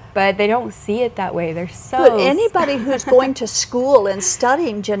 But they don't see it that way. They're so. But anybody who's going to school and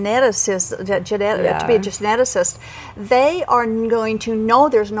studying to be a geneticist, they are going to know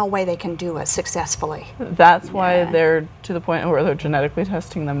there's no way they can do it successfully. That's why they're to the point where they're genetically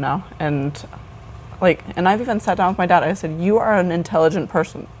testing them now. And I've even sat down with my dad. I said, you are an intelligent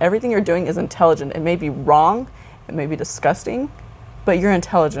person. Everything you're doing is intelligent. It may be wrong, it may be disgusting, but you're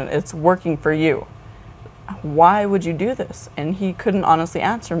intelligent. It's working for you. Why would you do this? And he couldn't honestly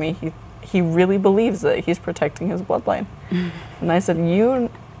answer me. He really believes that he's protecting his bloodline. And I said, you're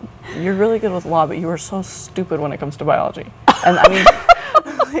really good with law, but you are so stupid when it comes to biology. And I mean,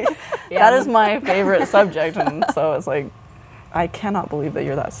 that is my favorite subject. And so it's like, I cannot believe that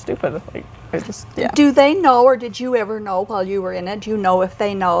you're that stupid. Do they know, or did you ever know while you were in it, do you know if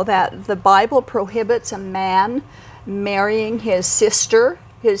they know that the Bible prohibits a man marrying his sister,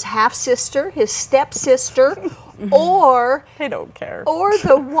 his half-sister, his stepsister, or they don't care, or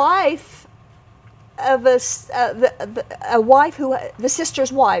the wife of a wife who the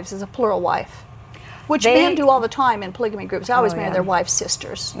sister's wives is a plural wife, which men do all the time in polygamy groups. They always marry their wife's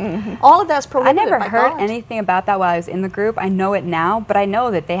sisters. Mm-hmm. All of that's prohibited. I never by heard God. anything about that while I was in the group. I know it now, but I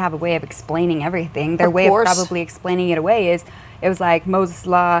know that they have a way of explaining everything. Their way of probably explaining it away is it was like Moses'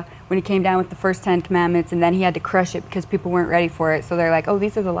 law when he came down with the first 10 commandments, and then he had to crush it because people weren't ready for it. So they're like, oh,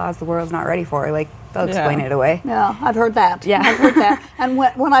 these are the laws the world's not ready for. Like, they'll explain it away. Yeah, I've heard that. Yeah. I've heard that. And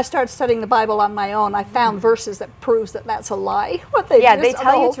when I started studying the Bible on my own, I found verses that proves that that's a lie. They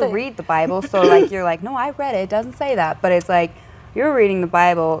tell you to read the Bible, so like you're like, no, I read it. It doesn't say that. But it's like you're reading the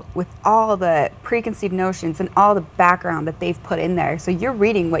Bible with all the preconceived notions and all the background that they've put in there. So you're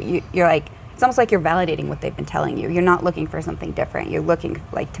reading what you're like. It's almost like you're validating what they've been telling you. You're not looking for something different. You're looking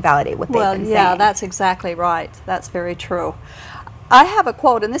like to validate what they've been saying. Yeah, that's exactly right. That's very true. I have a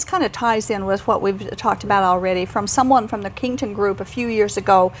quote, and this kind of ties in with what we've talked about already, from someone from the Kington Group a few years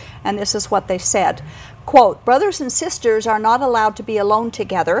ago, and this is what they said. Quote, brothers and sisters are not allowed to be alone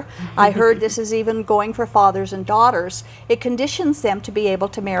together. I heard this is even going for fathers and daughters. It conditions them to be able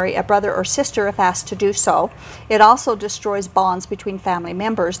to marry a brother or sister if asked to do so. It also destroys bonds between family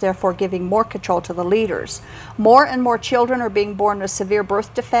members, therefore giving more control to the leaders. More and more children are being born with severe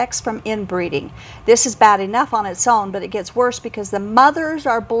birth defects from inbreeding. This is bad enough on its own, but it gets worse because the mothers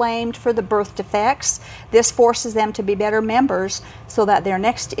are blamed for the birth defects. This forces them to be better members so that their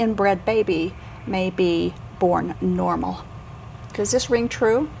next inbred baby may be born normal. Does this ring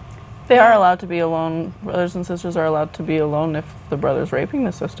true? They are allowed to be alone. Brothers and sisters are allowed to be alone if the brother's raping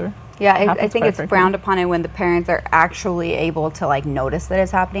the sister. Yeah, I think it's frowned upon it when the parents are actually able to like notice that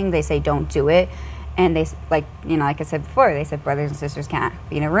it's happening. They say don't do it. And they, like, you know, like I said before, they said brothers and sisters can't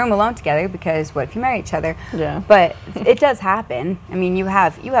be in a room alone together because what if you marry each other? Yeah. But it does happen. I mean, you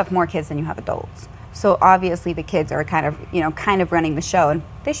have more kids than you have adults. So obviously the kids are kind of running the show, and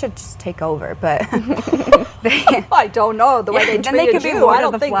they should just take over. But I don't know the way they treated you. I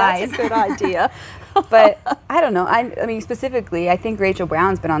don't think that's a good idea. But I don't know. I mean, specifically, I think Rachel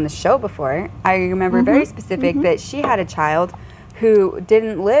Brown's been on the show before. I remember very specific that she had a child who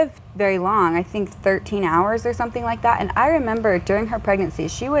didn't live very long. I think 13 hours or something like that. And I remember during her pregnancy,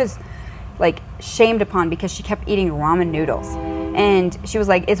 she was like shamed upon because she kept eating ramen noodles. And she was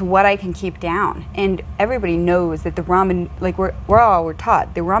like, it's what I can keep down. And everybody knows that the ramen, like we're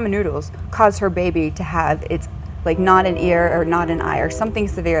taught, the ramen noodles cause her baby to have its, like, not an ear or not an eye or something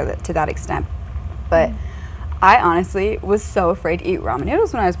severe to that extent. But I honestly was so afraid to eat ramen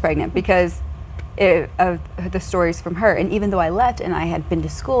noodles when I was pregnant because of the stories from her. And even though I left and I had been to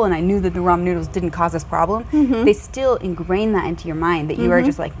school and I knew that the ramen noodles didn't cause us problem, they still ingrain that into your mind that you are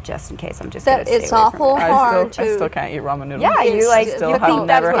just like, just in case, I'm just going to stay away it's awful from it. hard I still can't eat ramen noodles. Yeah, you like still you have think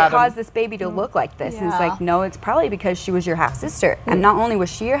that's never what had caused this baby to look like this. And it's Yeah. like, no, it's probably because she was your half sister. And not only was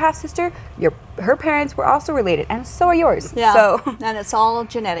she your half sister, her parents were also related, and so are yours. Yeah, So and it's all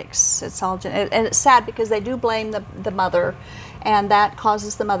genetics. It's all and it's sad because they do blame the mother, and that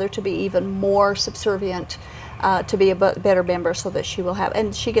causes the mother to be even more subservient to be a better member, so that she will have,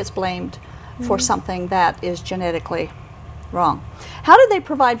 and she gets blamed for something that is genetically wrong. How do they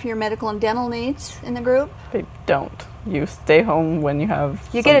provide for your medical and dental needs in the group? They don't. You stay home when you have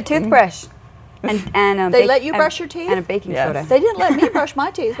you get a something. toothbrush. And They let you brush your teeth? and a baking Yes. soda. They didn't let me brush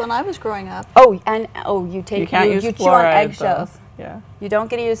my teeth when I was growing up. You You can't use you chew on fluoride, eggshells. though. Yeah. You don't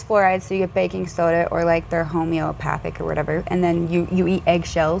get to use fluoride, so you get baking soda or like their homeopathic or whatever, and then you eat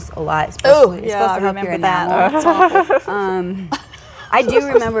eggshells a lot. It's Oh, supposed yeah, I to help your remember that. enamel. That's awful. I do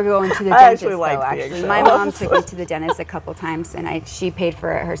remember going to the I dentist actually though. like the Actually, my eggshell. mom took me to the dentist a couple times, and she paid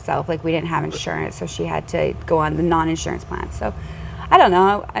for it herself. Like we didn't have insurance, so she had to go on the non-insurance plan. So I don't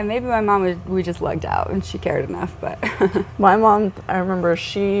know. Maybe my mom we just lugged out, and she cared enough. But My mom, I remember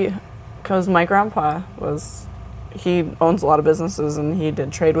because my grandpa he owns a lot of businesses, and he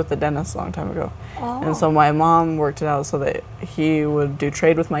did trade with the dentist a long time ago. Oh. And so my mom worked it out so that he would do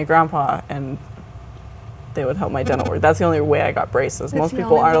trade with my grandpa, and they would help my dental work. That's the only way I got braces. Most the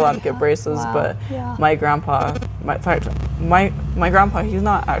people only aren't way, allowed to get huh? braces, Wow. but Yeah. my grandpa, my grandpa, he's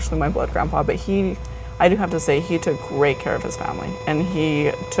not actually my blood grandpa, but I do have to say, he took great care of his family, and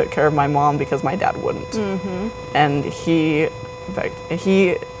he took care of my mom because my dad wouldn't. Mm-hmm. And in fact,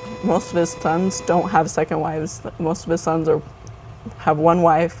 most of his sons don't have second wives. Most of his sons have one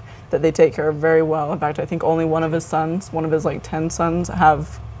wife that they take care of very well. In fact, I think only one of his like 10 sons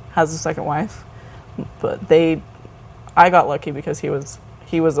has a second wife. But I got lucky because he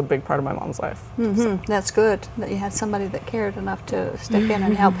was a big part of my mom's life. Mm-hmm. That's good that you had somebody that cared enough to step in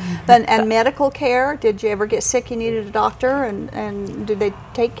and help. And medical care, did you ever get sick, you needed a doctor, and did they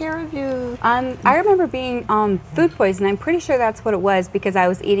take care of you? I remember being food poisoned. I'm pretty sure that's what it was because I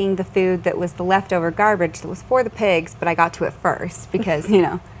was eating the food that was the leftover garbage that was for the pigs, but I got to it first because,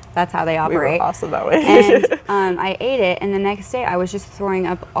 that's how they We operate. were awesome that way. And I ate it, and the next day I was just throwing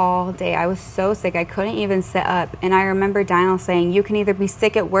up all day. I was so sick, I couldn't even sit up. And I remember Daniel saying, you can either be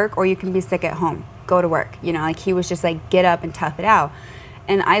sick at work or you can be sick at home. go to work. You know, like he was just like, get up and tough it out.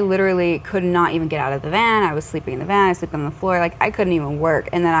 And I literally could not even get out of the van. I was sleeping in the van. I was sleeping on the floor. Like, I couldn't even work.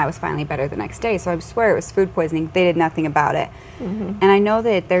 And then I was finally better the next day. So I swear it was food poisoning. They did nothing about it. And I know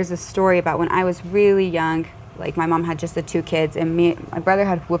that there's a story about when I was really young, like my mom had just the 2 kids, and my brother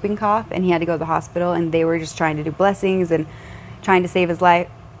had whooping cough, and he had to go to the hospital, and they were just trying to do blessings and trying to save his life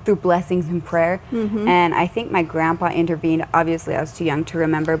through blessings and prayer. And I think my grandpa intervened. Obviously, I was too young to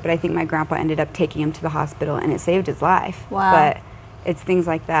remember, but I think my grandpa ended up taking him to the hospital, and it saved his life. Wow. But it's things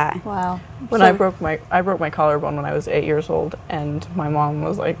like that. Wow. When I broke my collarbone when I was 8 years old, and my mom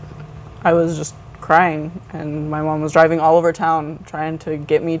was like, I was just crying, and my mom was driving all over town trying to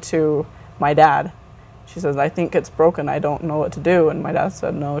get me to my dad. She says, I think it's broken, I don't know what to do. And my dad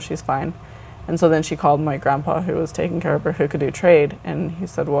said, no, she's fine. And so then she called my grandpa, who was taking care of her, who could do trade, and he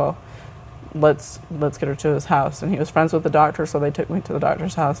said, well, let's get her to his house. And he was friends with the doctor, so they took me to the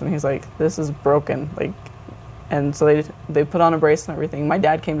doctor's house, and he's like, this is broken, like. And so they put on a brace and everything. My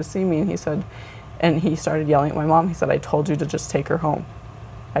dad came to see me, and he said, and he started yelling at my mom. He said, I told you to just take her home.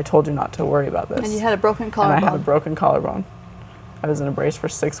 I told you not to worry about this. And you had a broken collarbone. And I had a broken collarbone. I was in a brace for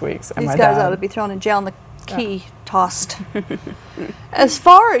 6 weeks. And These my guys dad, ought to be thrown in jail and the key tossed. As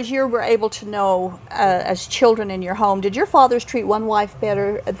far as you were able to know as children in your home, did your fathers treat one wife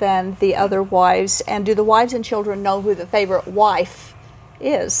better than the other wives? And do the wives and children know who the favorite wife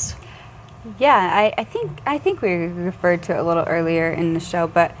is? Yeah, I think we referred to it a little earlier in the show,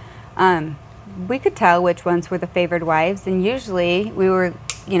 but we could tell which ones were the favored wives, and usually we were,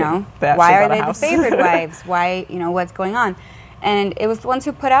 you know, why are they the favored wives? Why, you know, what's going on? And it was the ones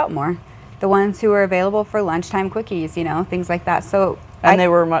who put out more, the ones who were available for lunchtime quickies, you know, things like that. So they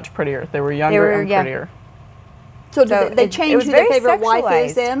were much prettier. They were younger and prettier. So they changed who their favorite wife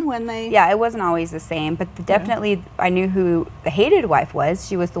is then when they... Yeah, it wasn't always the same, but definitely I knew who the hated wife was.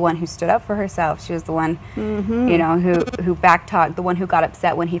 She was the one who stood up for herself. She was the one, you know, who backtalked, the one who got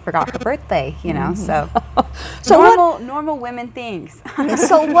upset when he forgot her birthday, you know, so normal women things.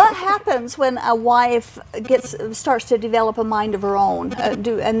 So what happens when a wife starts to develop a mind of her own?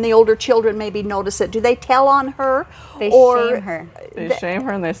 And the older children maybe notice it. Do they tell on her? They shame her. They shame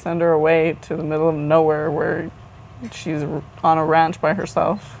her and they send her away to the middle of nowhere where she's on a ranch by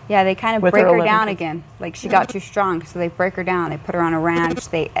herself. Yeah, they kind of break her down again. Like she got too strong, so they break her down. They put her on a ranch.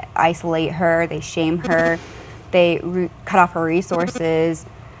 They isolate her. They shame her. They cut off her resources,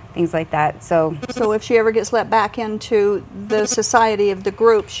 things like that. So if she ever gets let back into the society of the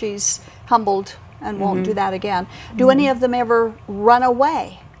group, she's humbled and won't do that again. Do any of them ever run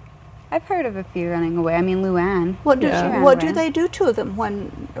away? I've heard of a few running away. I mean, Luann. What do they do to them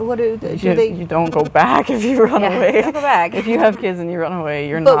you don't go back if you run away. Don't go back. If you have kids and you run away,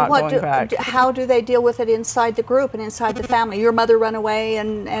 you're not going back. How do they deal with it inside the group and inside the family? Your mother run away,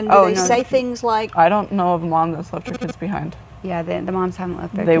 and do they say things like... I don't know of a mom that's left her kids behind. Yeah, the moms haven't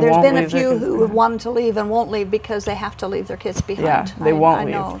left their kids. There's been a few who have wanted to leave and won't leave because they have to leave their kids behind. Yeah, they won't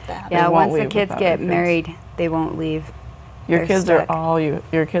leave. I know that. Yeah, once the kids get married, they won't leave. Your kids are all you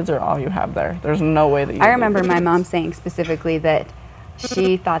have there. There's no way that you... I remember my mom saying specifically that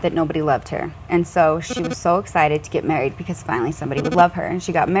she thought that nobody loved her. And so she was so excited to get married because finally somebody would love her. And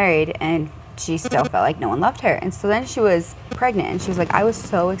she got married and she still felt like no one loved her. And so then she was pregnant and she was like, I was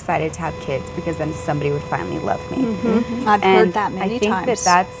so excited to have kids because then somebody would finally love me. I've heard that many times. I think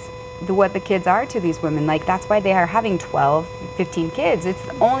that's what the kids are to these women. Like, that's why they are having 12, 15 kids. It's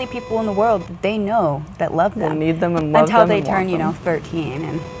the only people in the world that they know that love them. They need them and love them. Until they turn, 13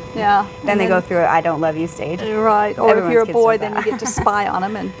 and then they go through a I don't love you stage. Right, or if you're a boy, then you get to spy on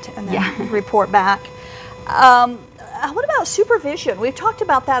them and then report back. What about supervision? We've talked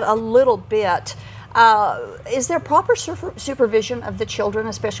about that a little bit. Is there proper supervision of the children,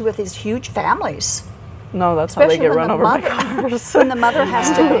 especially with these huge families? No, that's how they get run over by cars. When the mother has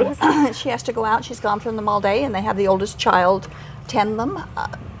to, she has to go out. She's gone from them all day, and they have the oldest child tend them.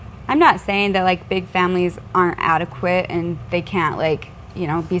 I'm not saying that like big families aren't adequate and they can't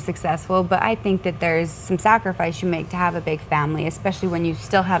be successful, but I think that there's some sacrifice you make to have a big family, especially when you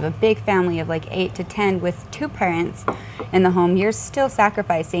still have a big family of like 8 to 10 with 2 parents in the home. You're still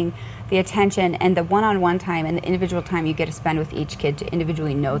sacrificing the attention and the one-on-one time and the individual time you get to spend with each kid to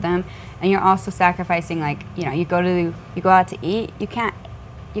individually know them, and you're also sacrificing you go out to eat. You can't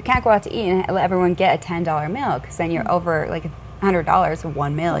go out to eat and let everyone get a $10 meal because then you're over like $100 for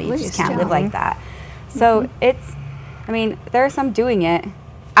one meal. You just can't live like that. So there are some doing it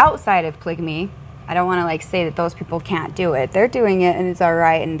outside of polygamy, I don't want to like say that those people can't do it. They're doing it and it's all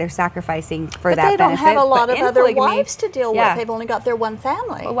right, and they're sacrificing for that benefit. But they don't have a lot But of in other polygamy, wives to deal with. They've only got their one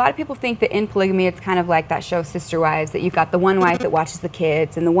family. A lot of people think that in polygamy it's kind of like that show Sister Wives, that you've got the one wife that watches the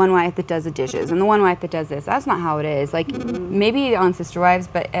kids and the one wife that does the dishes and the one wife that does this. That's not how it is. Like maybe on Sister Wives,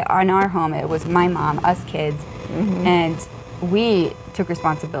 but in our home it was my mom, us kids, and we took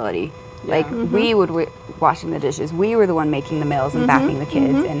responsibility. Like we would washing the dishes. We were the one making the meals and bathing the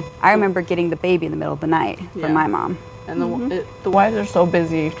kids. And I remember getting the baby in the middle of the night from my mom. And the wives are so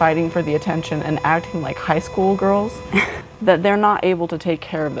busy fighting for the attention and acting like high school girls that they're not able to take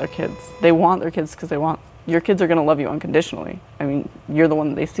care of their kids. They want their kids because your kids are going to love you unconditionally. I mean, you're the one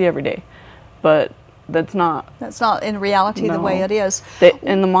that they see every day. But that's not in reality the way it is.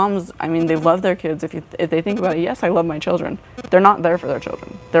 And the moms, I mean, they love their kids. If they think about it, yes, I love my children. They're not there for their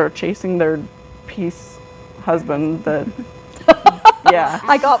children. They're chasing their peace husband that, yeah.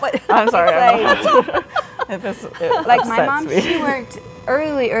 I got what... I'm sorry. Like my mom, she worked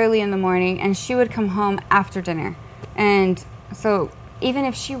early in the morning, and she would come home after dinner. And so even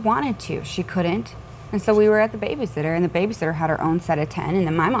if she wanted to, she couldn't. And so we were at the babysitter, and the babysitter had her own set of 10, and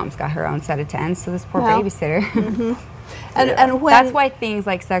then my mom's got her own set of 10, so this poor babysitter. And when, that's why things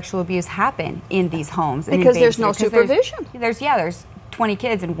like sexual abuse happen in these homes. Because there's no supervision. There's 20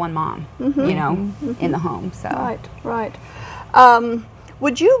 kids and one mom, you know, in the home. So Right.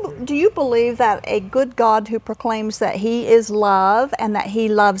 Do you believe that a good God who proclaims that He is love and that He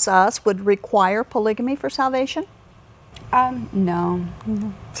loves us would require polygamy for salvation? No.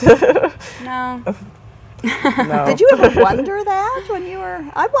 No. No. Did you ever wonder that when you were?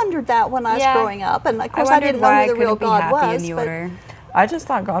 I wondered that when I was growing up, and of course I didn't know who the real God was. But I just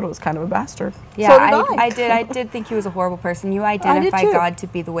thought God was kind of a bastard. Yeah, so I did. I did think He was a horrible person. You identify God to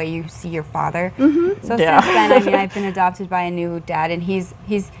be the way you see your father. So since then, I mean, I've been adopted by a new dad, and he's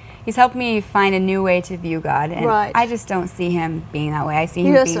helped me find a new way to view God. And I just don't see Him being that way. I see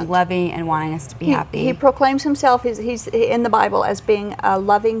Him being loving and wanting us to be happy. He proclaims Himself, he's in the Bible, as being a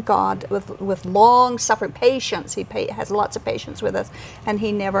loving God with long suffering, patience. He has lots of patience with us, and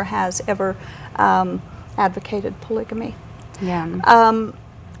He never has ever advocated polygamy. Yeah.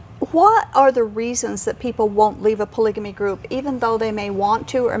 What are the reasons that people won't leave a polygamy group, even though they may want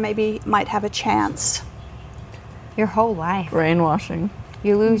to or maybe might have a chance? Your whole life. Brainwashing.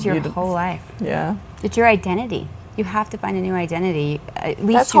 You lose your whole life. Yeah. It's your identity. You have to find a new identity. At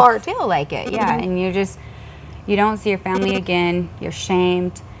least That's you hard. feel like it. Yeah. And you don't see your family again. You're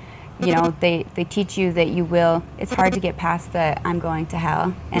shamed. You know, they teach you that you will. It's hard to get past the I'm going to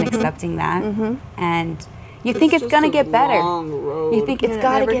hell and accepting that. And you think it's going to get better. You think it's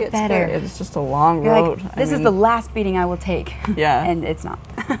got to get better. It's just a long You're road. like, this is the last beating I will take. Yeah. And it's not.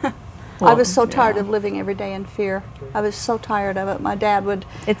 I was so tired of living every day in fear. I was so tired of it. My dad would...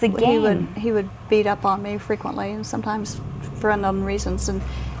 It's a game. He would beat up on me frequently, and sometimes for unknown reasons. And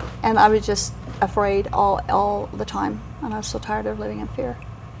I was just afraid all the time. And I was so tired of living in fear.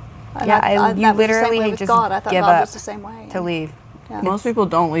 And you literally just God. I thought give God up was the same way. to leave. Yeah. Most people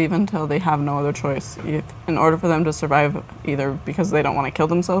don't leave until they have no other choice. In order for them to survive, either because they don't want to kill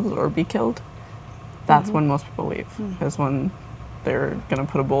themselves or be killed, that's when most people leave. Is when they're going to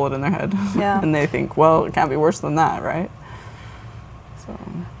put a bullet in their head. Yeah. And they think, well, it can't be worse than that, right?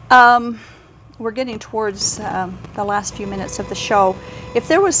 So. We're getting towards the last few minutes of the show. If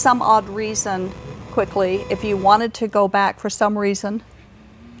there was some odd reason, quickly, if you wanted to go back for some reason,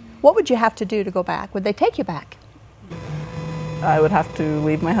 what would you have to do to go back? Would they take you back? I would have to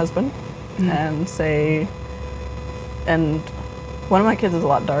leave my husband and say, and one of my kids is a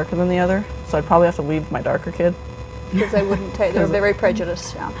lot darker than the other, so I'd probably have to leave my darker kid. Because they wouldn't take, they're very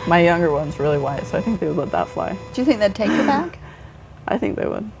prejudiced, yeah. My younger one's really white, so I think they would let that fly. Do you think they'd take you back? I think they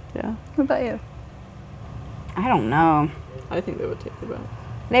would, yeah. What about you? I don't know. I think they would take you back.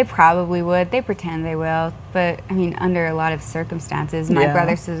 They probably would. They pretend they will. But, I mean, under a lot of circumstances, my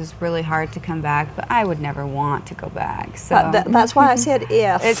brother says it's really hard to come back, but I would never want to go back. So that's why I said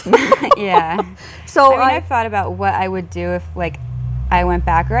if. It's, yeah. So I've thought about what I would do if, like, I went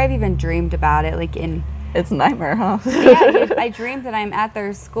back, or I've even dreamed about it, like in... It's a nightmare, huh? Yeah, I dreamed that I'm at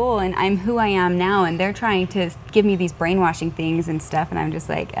their school and I'm who I am now, and they're trying to give me these brainwashing things and stuff, and I'm just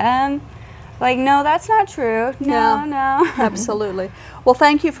like, no, that's not true. No. Absolutely. Well,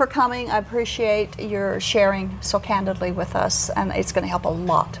 thank you for coming. I appreciate your sharing so candidly with us, and it's going to help a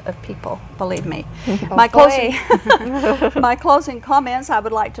lot of people, believe me. My closing comments, I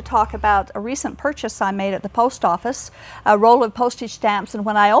would like to talk about a recent purchase I made at the post office, a roll of postage stamps, and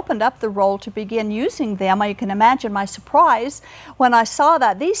when I opened up the roll to begin using them, you can imagine my surprise when I saw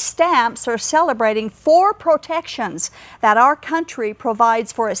that these stamps are celebrating 4 protections that our country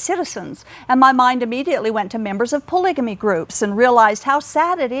provides for its citizens. And my mind immediately went to members of polygamy groups and realized how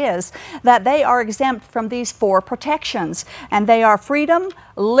sad it is that they are exempt from these 4 protections. And they are freedom,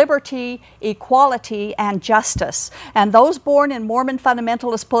 liberty, equality, and justice. And those born in Mormon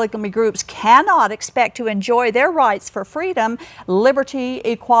fundamentalist polygamy groups cannot expect to enjoy their rights for freedom, liberty,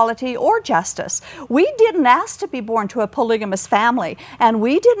 equality, or justice. We didn't ask to be born to a polygamous family, and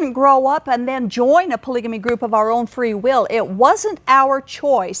we didn't grow up and then join a polygamy group of our own free will. It wasn't our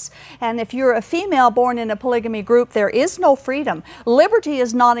choice. And if you're a female born in a polygamy group, there is no freedom. Liberty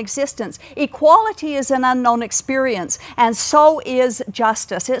is non-existence. Equality is an unknown experience, and so is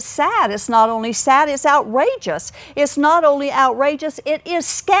justice. It's sad. It's not only sad, it's outrageous. It's not only outrageous, it is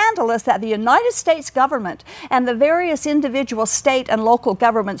scandalous that the United States government and the various individual state and local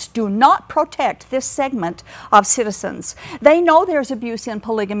governments do not protect this segment of citizens. They know there's abuse in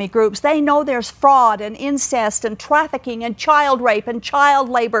polygamy groups. They know there's fraud and incest and trafficking and child rape and child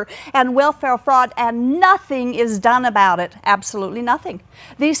labor and welfare fraud, and nothing is done about it. Absolutely nothing.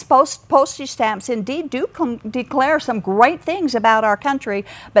 These postage stamps indeed do declare some great things about our country,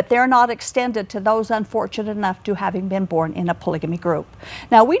 but they're not extended to those unfortunate enough to having been born in a polygamy group.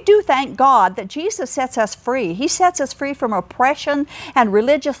 Now, we do thank God that Jesus sets us free. He sets us free from oppression and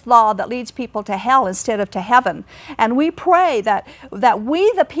religious law that leads people to hell instead of to heaven. And we pray that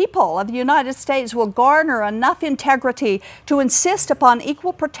we, the people of the United States, will garner enough integrity to insist upon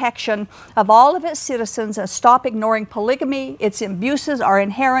equal protection of all of its citizens and stop ignoring polygamy. Its abuses are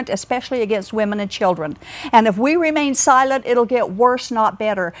inherent, especially against women and children. And if we remain silent, it'll get worse, not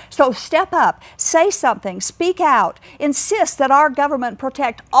better. So step up, say something, speak out, insist that our government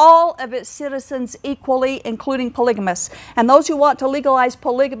protect all of its citizens equally, including polygamists. And those who want to legalize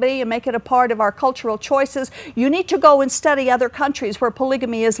polygamy and make it a part of our cultural choices, you need to go and study other countries where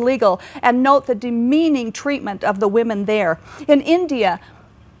polygamy is legal and note the demeaning treatment of the women there. In India,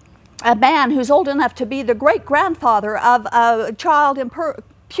 a man who's old enough to be the great-grandfather of a child in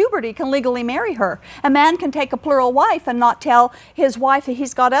puberty can legally marry her. A man can take a plural wife and not tell his wife that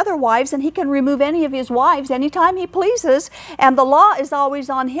he's got other wives, and he can remove any of his wives anytime he pleases, and the law is always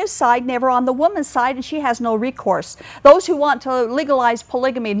on his side, never on the woman's side, and she has no recourse. Those who want to legalize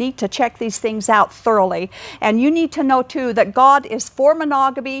polygamy need to check these things out thoroughly. And you need to know too that God is for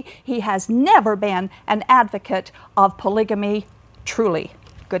monogamy. He has never been an advocate of polygamy, truly.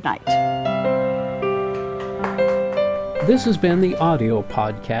 Good night. This has been the audio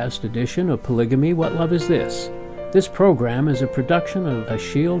podcast edition of Polygamy, What Love Is This? This program is a production of a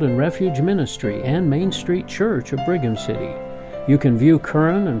Shield and Refuge Ministry and Main Street Church of Brigham City. You can view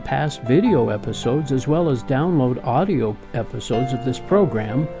current and past video episodes as well as download audio episodes of this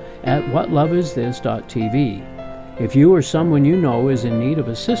program at whatloveisthis.tv. If you or someone you know is in need of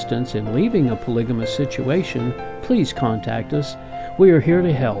assistance in leaving a polygamous situation, please contact us. We are here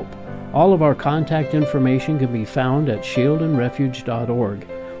to help. All of our contact information can be found at shieldandrefuge.org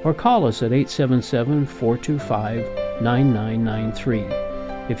or call us at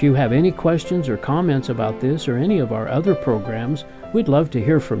 877-425-9993. If you have any questions or comments about this or any of our other programs, we'd love to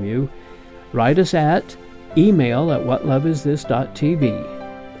hear from you. Write us at email@whatloveisthis.tv.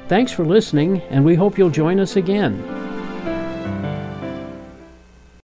 Thanks for listening, and we hope you'll join us again.